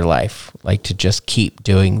rest of your life. To just keep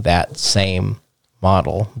doing that same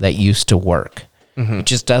model that used to work. Mm-hmm. It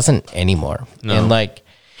just doesn't anymore. No. And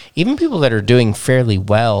even people that are doing fairly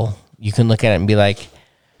well, you can look at it and be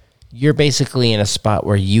you're basically in a spot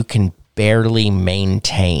where you can barely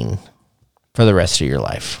maintain for the rest of your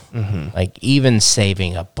life. Mm-hmm. Even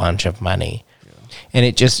saving a bunch of money. Yeah. And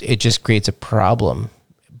it just creates a problem.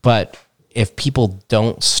 But if people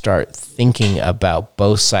don't start thinking about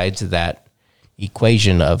both sides of that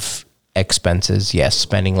equation of expenses, yes,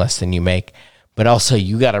 spending less than you make, but also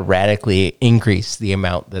you got to radically increase the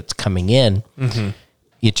amount that's coming in. Mm-hmm.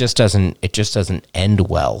 It just doesn't end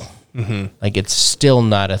well. Mm-hmm. It's still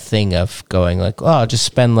not a thing of going I'll just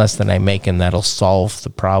spend less than I make and that'll solve the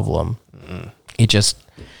problem. Mm-hmm. It just,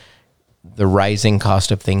 the rising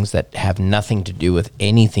cost of things that have nothing to do with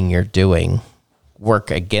anything you're doing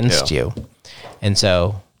work against you. And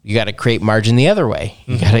so you got to create margin the other way.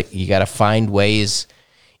 You got to find ways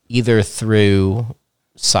either through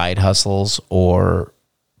side hustles or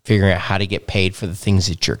figuring out how to get paid for the things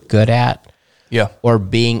that you're good at. Yeah. Or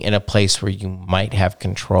being in a place where you might have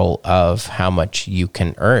control of how much you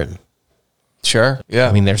can earn. Sure. Yeah.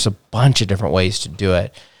 I mean, there's a bunch of different ways to do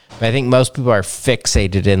it. But I think most people are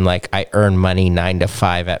fixated in I earn money 9 to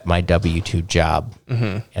 5 at my W-2 job.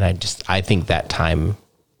 Mm-hmm. And I think that time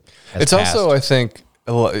has It's passed. also, I think,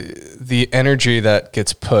 the energy that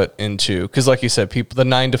gets put into, because like you said, people, the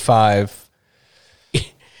 9 to 5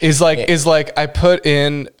 is I put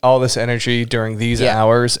in all this energy during these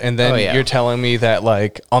hours, and then you're telling me that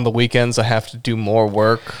on the weekends I have to do more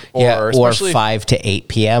work, or 5 to 8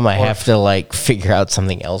 p.m. I have to figure out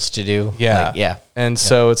something else to do. Yeah. And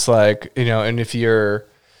so it's and if you're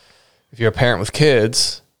a parent with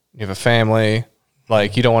kids, you have a family,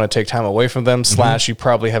 you don't want to take time away from them, / you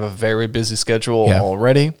probably have a very busy schedule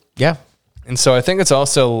already. Yeah. And so I think it's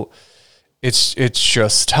also, it's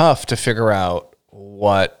just tough to figure out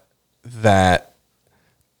what that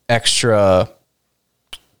extra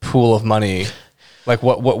pool of money like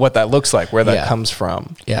what that looks like, where that Yeah. comes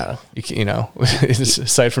from. Yeah. You know,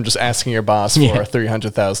 aside from just asking your boss for a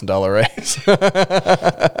 $300,000 raise.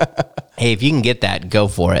 Hey, if you can get that, go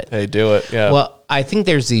for it. Hey, do it. Yeah. Well, I think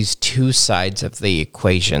there's these two sides of the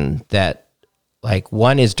equation that, like,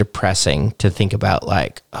 one is depressing to think about,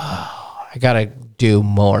 like, oh, I got to do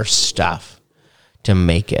more stuff to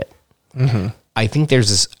make it. Mm-hmm. I think there's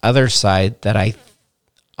this other side that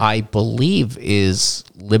I believe is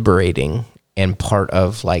liberating and part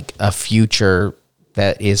of, like, a future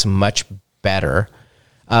that is much better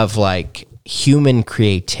of, like, human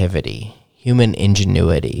creativity, human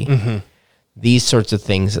ingenuity, these sorts of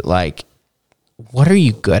things that, like, what are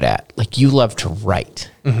you good at? Like, you love to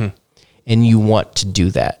write and you want to do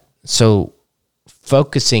that. So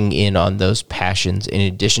focusing in on those passions in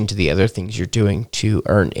addition to the other things you're doing to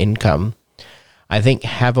earn income, I think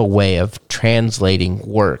have a way of translating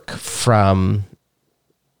work from,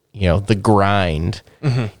 you know, the grind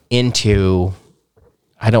into,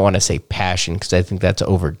 I don't want to say passion because I think that's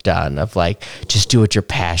overdone, of like, just do what you're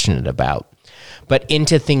passionate about, but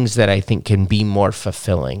into things that I think can be more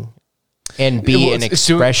fulfilling and be an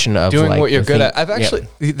expression of doing like what you're the good thing- at. I've actually,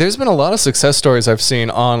 there's been a lot of success stories I've seen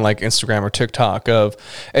on like Instagram or TikTok of,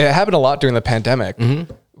 it happened a lot during the pandemic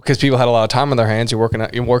because people had a lot of time on their hands. You're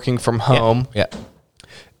working from home. Yeah.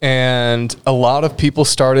 And a lot of people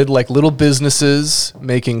started like little businesses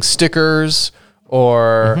making stickers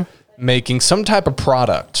or making some type of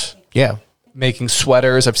product, Yeah. making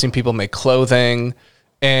sweaters. I've seen people make clothing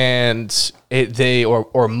and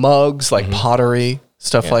or mugs, like pottery,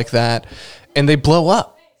 stuff like that. And they blow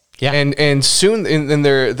up. Yeah. And soon and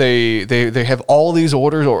they have all these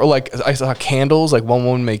orders, or like I saw candles, like one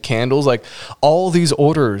woman made candles, like all these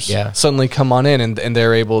orders suddenly come on in and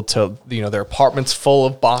they're able to, you know, their apartment's full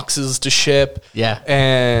of boxes to ship. Yeah.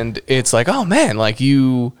 And it's like, oh man, like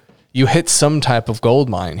you hit some type of gold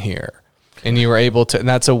mine here and you were able to, and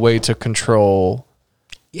that's a way to control.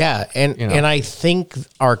 Yeah, and You know. and I think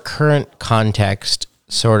our current context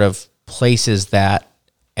sort of places that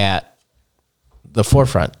at the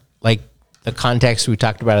forefront. Like the context we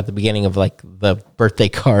talked about at the beginning of like the birthday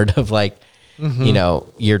card of like, you know,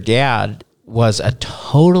 your dad was a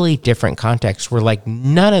totally different context where like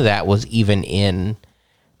none of that was even in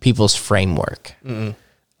people's framework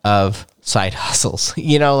of side hustles,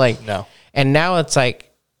 you know, like, No. and now it's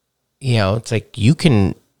like, you know, it's like you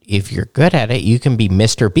can, if you're good at it, you can be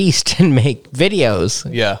Mr. Beast and make videos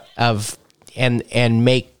Yeah. of, and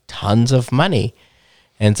make tons of money.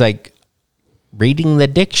 And it's like reading the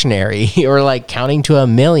dictionary or like counting to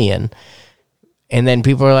 1,000,000. And then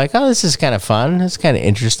people are like, oh, this is kind of fun. It's kind of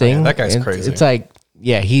interesting. Yeah, that guy's And crazy. It's like,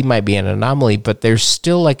 yeah, he might be an anomaly, but there's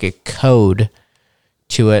still like a code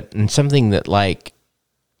to it and something that like,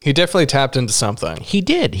 He definitely tapped into something. he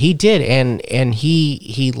did, and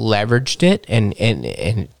he leveraged it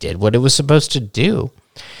and did what it was supposed to do,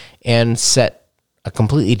 and set a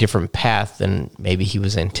completely different path than maybe he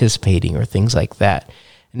was anticipating or things like that.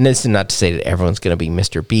 And this is not to say that everyone's going to be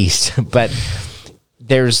Mr. Beast, but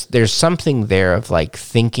there's something there of like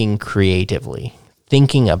thinking creatively,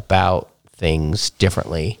 thinking about things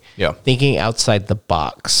differently, Yeah. thinking outside the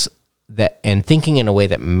box, that and thinking in a way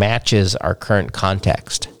that matches our current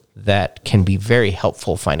context, that can be very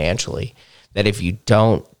helpful financially. That if you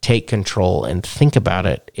don't take control and think about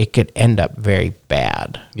it, it could end up very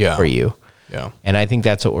bad for you. Yeah. And I think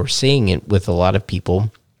that's what we're seeing with a lot of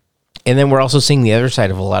people. And then we're also seeing the other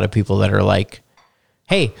side of a lot of people that are like,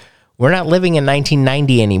 hey, we're not living in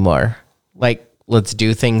 1990 anymore. Like, let's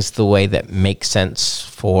do things the way that makes sense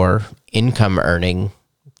for income earning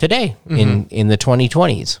today in the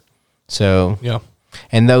 2020s. So, Yeah.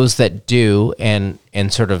 and those that do and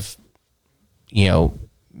sort of, you know,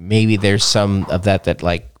 maybe there's some of that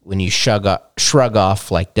like when you shrug off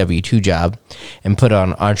like W-2 job and put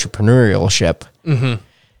on entrepreneurship and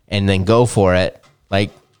then go for it. Like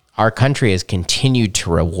our country has continued to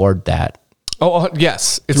reward that Oh,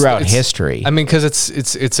 yes. throughout history. I mean, because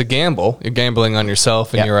it's a gamble. You're gambling on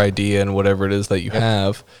yourself and Yeah. your idea and whatever it is that you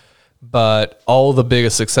have. But all the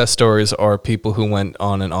biggest success stories are people who went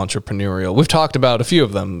on an entrepreneurial. We've talked about a few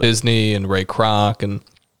of them, Disney and Ray Kroc, and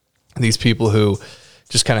these people who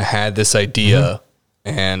just kind of had this idea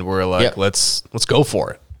and were like, Yeah. let's go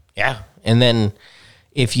for it. Yeah. And then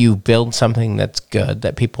if you build something that's good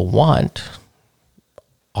that people want,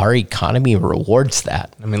 our economy rewards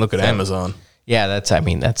that. I mean, look at Amazon. Yeah, that's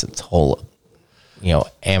its whole, you know,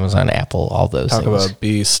 Amazon, Apple, all those Talk things. about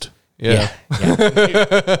beast. Yeah.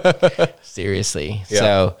 Yeah. Seriously. Yeah.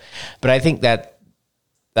 So, but I think that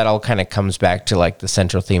all kind of comes back to like the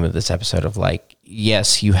central theme of this episode of like,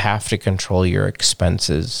 yes, you have to control your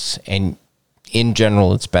expenses, and in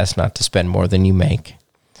general, it's best not to spend more than you make,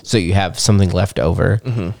 so you have something left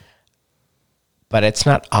over. But it's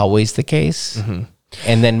not always the case.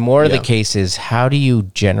 And then more of the case is, how do you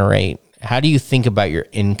think about your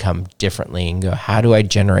income differently and go, how do I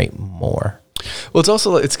generate more? Well,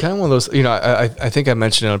 it's kind of one of those, I think I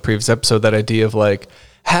mentioned in a previous episode, that idea of like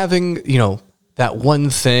having, that one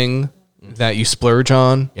thing that you splurge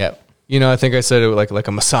on. Yep. I think I said it like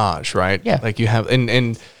a massage, right? Yeah. Like you have,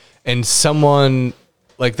 and someone,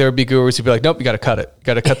 like there'd be gurus who'd be like, nope, you got to cut it.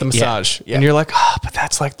 Got to cut the massage. Yeah. And you're like, but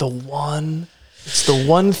that's like it's the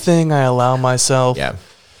one thing I allow myself. Yeah.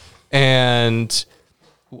 And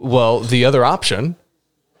well, the other option,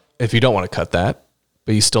 if you don't want to cut that,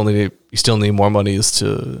 but you still need more money, is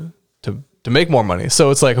to make more money. So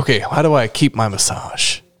it's like, okay, how do I keep my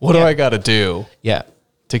massage? What do I got to do? Yeah.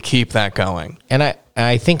 To keep that going. And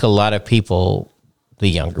I think a lot of people, the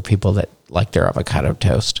younger people that like their avocado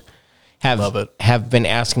toast, Love it. have been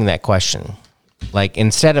asking that question. Like,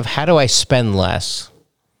 instead of how do I spend less,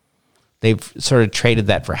 they've sort of traded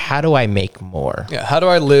that for how do I make more? Yeah. How do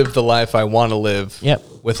I live the life I want to live? Yep.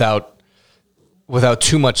 Without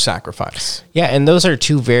too much sacrifice. Yeah, and those are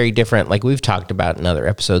two very different, like we've talked about in other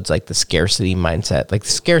episodes, like the scarcity mindset. Like the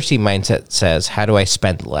scarcity mindset says, how do I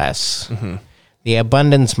spend less? The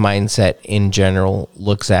abundance mindset in general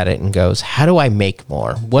looks at it and goes, how do I make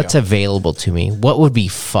more? What's available to me? What would be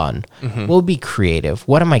fun? What would be creative?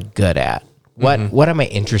 What am I good at? What am I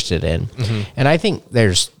interested in? And I think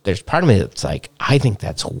there's part of me that's like, I think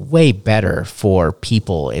that's way better for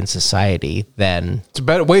people in society than... It's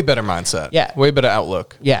a way better mindset. Yeah. Way better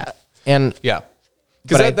outlook. Yeah. And... Yeah.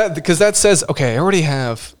 Because that says, okay, I already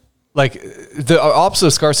have... Like, the opposite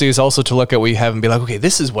of scarcity is also to look at what you have and be like, okay,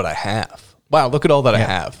 this is what I have. Wow, look at all that I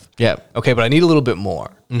have. Yeah. Okay, but I need a little bit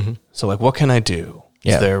more. So, like, what can I do?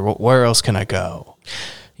 Yeah. Where else can I go?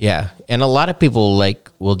 Yeah. And a lot of people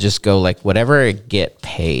will just go like, whatever I get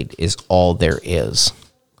paid is all there is.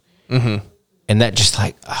 And that just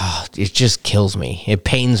like, it just kills me. It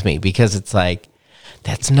pains me because it's like,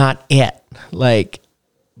 that's not it. Like,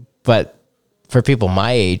 but for people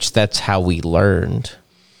my age, that's how we learned.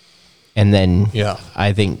 And then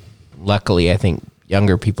I think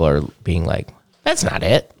younger people are being like, that's not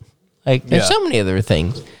it. Like, there's so many other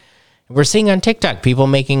things. We're seeing on TikTok people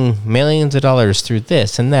making millions of dollars through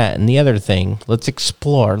this and that and the other thing. Let's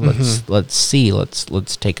explore. Let's see.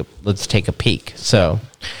 Let's take a peek. So,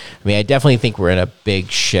 I mean, I definitely think we're in a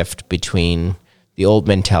big shift between the old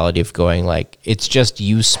mentality of going like, it's just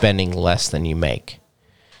you spending less than you make,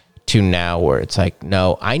 to now where it's like,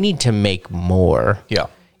 no, I need to make more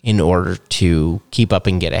in order to keep up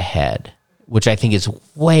and get ahead, which I think is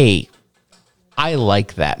I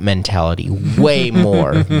like that mentality way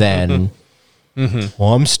more than,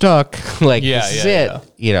 well, I'm stuck. Like, this is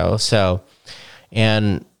it, so,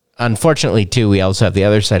 and unfortunately too, we also have the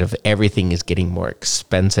other side of everything is getting more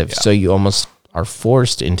expensive. Yeah. So you almost are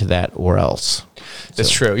forced into that or else. That's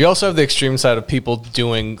true. You also have the extreme side of people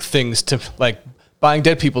doing things to like buying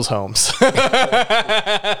dead people's homes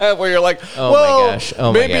where you're like,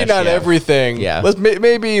 maybe not everything. Yeah.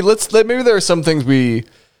 Maybe there are some things we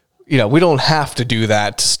don't have to do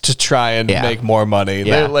that to try and make more money.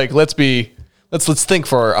 Yeah. Like, let's think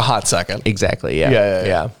for a hot second. Exactly.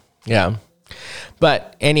 Yeah.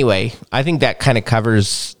 But anyway, I think that kind of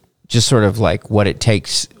covers just sort of like what it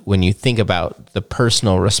takes when you think about the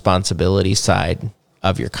personal responsibility side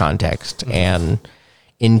of your context and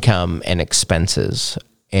income and expenses.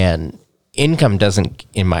 And income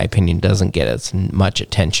in my opinion, doesn't get as much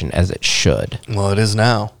attention as it should. Well, it is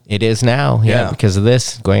now. It is now, because of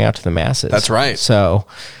this going out to the masses. That's right. So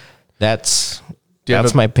that's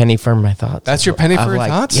my penny for my thoughts. That's your penny for your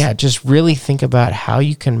thoughts? Yeah, just really think about how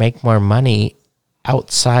you can make more money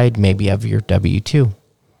outside maybe of your W-2.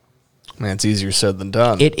 Man, it's easier said than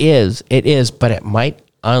done. It is, but it might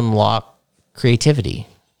unlock creativity,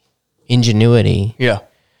 ingenuity,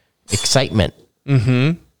 excitement.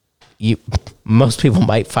 Most people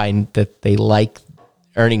might find that they like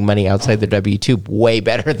earning money outside their W-2 way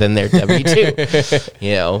better than their W-2,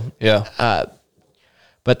 Yeah.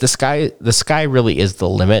 But the sky really is the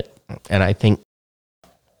limit. And I think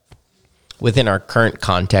within our current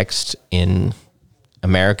context in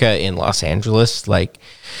America, in Los Angeles, like,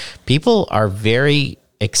 people are very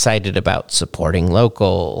excited about supporting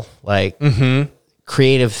local,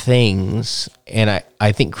 creative things. And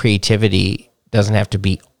I think creativity doesn't have to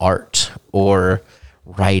be art or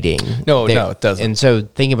writing. No, it doesn't. And so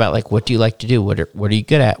think about, like, what do you like to do? What are you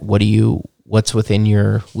good at? What's within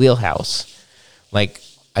your wheelhouse? Like,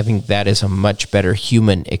 I think that is a much better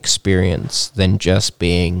human experience than just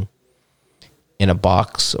being in a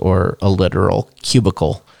box or a literal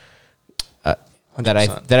cubicle. That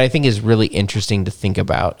I think is really interesting to think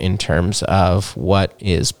about in terms of what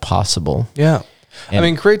is possible. Yeah. I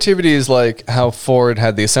mean, creativity is like how Ford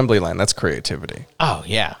had the assembly line. That's creativity. Oh,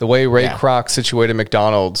 yeah. The way Ray Kroc situated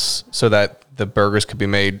McDonald's so that the burgers could be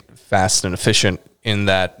made fast and efficient in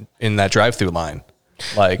that drive-through line.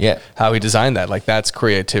 Like how he designed that. Like that's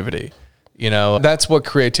creativity. You know, that's what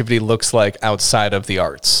creativity looks like outside of the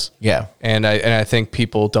arts. Yeah. And I think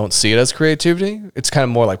people don't see it as creativity. It's kind of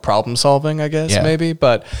more like problem solving, I guess, maybe.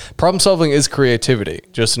 But problem solving is creativity,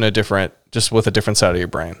 just with a different side of your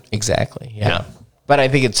brain. Exactly. Yeah. But I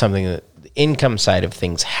think it's something that the income side of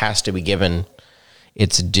things has to be given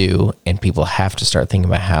its due, and people have to start thinking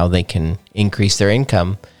about how they can increase their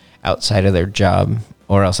income outside of their job,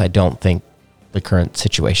 or else I don't think the current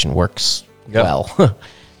situation works well.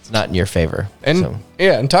 Not in your favor. And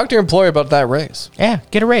and talk to your employer about that raise. Yeah,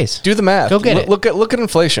 get a raise. Do the math. Go get it. Look at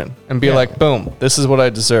inflation and be like, boom, this is what I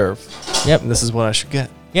deserve. Yep. And this is what I should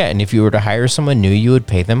get. Yeah, and if you were to hire someone new, you would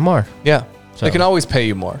pay them more. Yeah. So they can always pay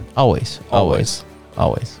you more. Always.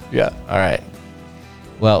 Yeah. All right.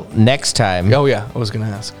 Well, next time. Oh yeah, I was gonna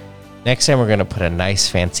ask. Next time we're gonna put a nice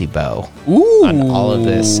fancy bow on all of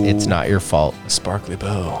this. It's not your fault. A sparkly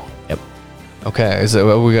bow. Yep. Okay. Is it?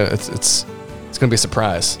 We got. It's going to be a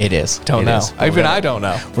surprise. It is. Don't know. Even I don't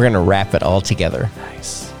know. We're going to wrap it all together.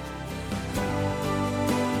 Nice.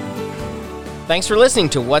 Thanks for listening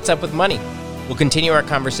to What's Up with Money. We'll continue our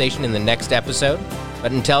conversation in the next episode.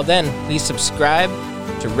 But until then, please subscribe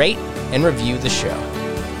to rate and review the show.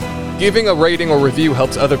 Giving a rating or review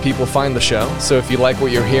helps other people find the show. So if you like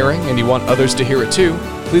what you're hearing and you want others to hear it too,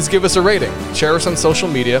 please give us a rating, share us on social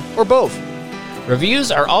media, or both.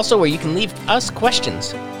 Reviews are also where you can leave us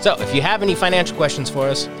questions. So if you have any financial questions for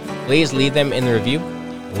us, please leave them in the review.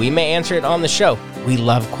 We may answer it on the show. We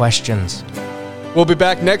love questions. We'll be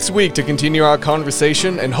back next week to continue our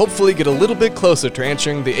conversation and hopefully get a little bit closer to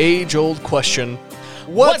answering the age-old question,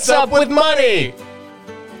 What's up with money?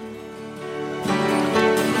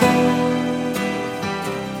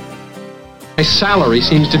 My salary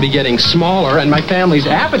seems to be getting smaller, and my family's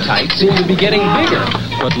appetite seems to be getting bigger.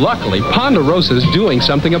 But luckily, Ponderosa's doing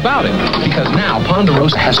something about it. Because now,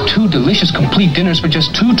 Ponderosa has 2 delicious complete dinners for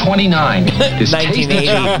just $2.29. This tasty beef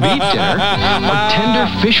dinner or tender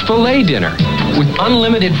fish fillet dinner. With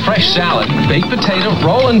unlimited fresh salad, baked potato,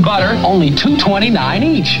 roll and butter, only $2.29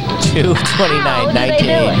 each.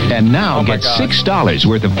 $2.29.98. And now get $6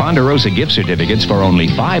 worth of Ponderosa gift certificates for only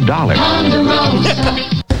 $5.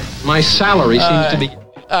 Ponderosa. My salary seems to be...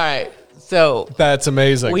 All right, so... That's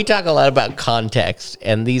amazing. We talk a lot about context,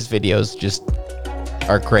 and these videos just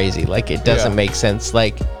are crazy. Like, it doesn't make sense.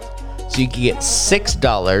 Like, so you can get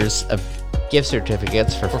 $6 of gift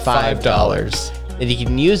certificates for $5. And you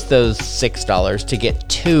can use those $6 to get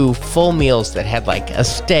 2 full meals that had, like, a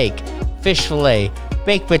steak, fish fillet,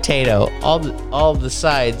 baked potato, all the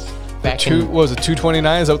sides. What was it,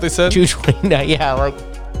 $2.29? Is that what they said? $2.29, yeah. Like,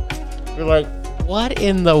 we're like... What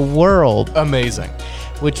in the world? Amazing.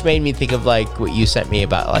 Which made me think of like what you sent me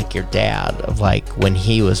about like your dad, of like when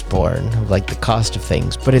he was born, of like the cost of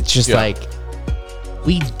things. But it's just like,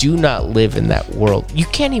 we do not live in that world. You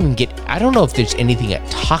can't even get, I don't know if there's anything at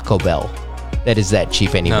Taco Bell that is that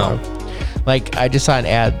cheap anymore. No. Like I just saw an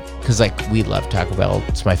ad, because like we love Taco Bell.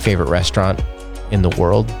 It's my favorite restaurant in the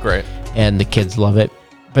world. Great. And the kids love it.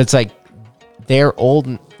 But it's like their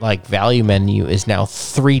old like value menu is now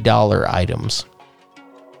 $3 items.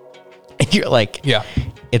 And you're like,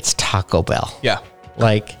 it's Taco Bell. Yeah.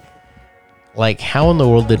 Like how in the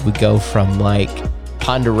world did we go from like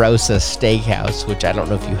Ponderosa Steakhouse, which I don't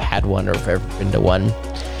know if you had one or have ever been to one,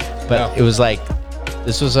 but it was like,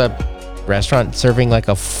 this was a restaurant serving like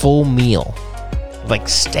a full meal, like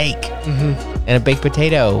steak and a baked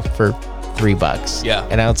potato for $3. Yeah.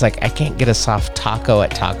 And I was like, I can't get a soft taco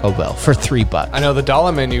at Taco Bell for $3. I know the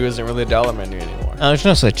dollar menu isn't really a dollar menu anymore. No, there's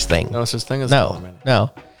no such thing. No such thing as a dollar menu.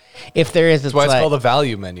 No. If there is, that's why it's called a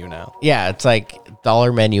value menu now. Yeah, it's like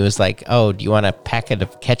dollar menu is like, oh, do you want a packet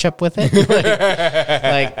of ketchup with it?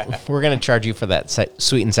 like we're gonna charge you for that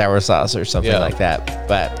sweet and sour sauce or something like that.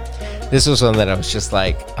 But this was one that I was just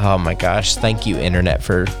like, oh my gosh, thank you, internet,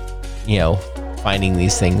 for finding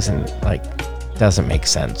these things, and like doesn't make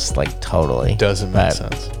sense, like totally doesn't make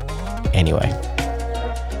sense. Anyway.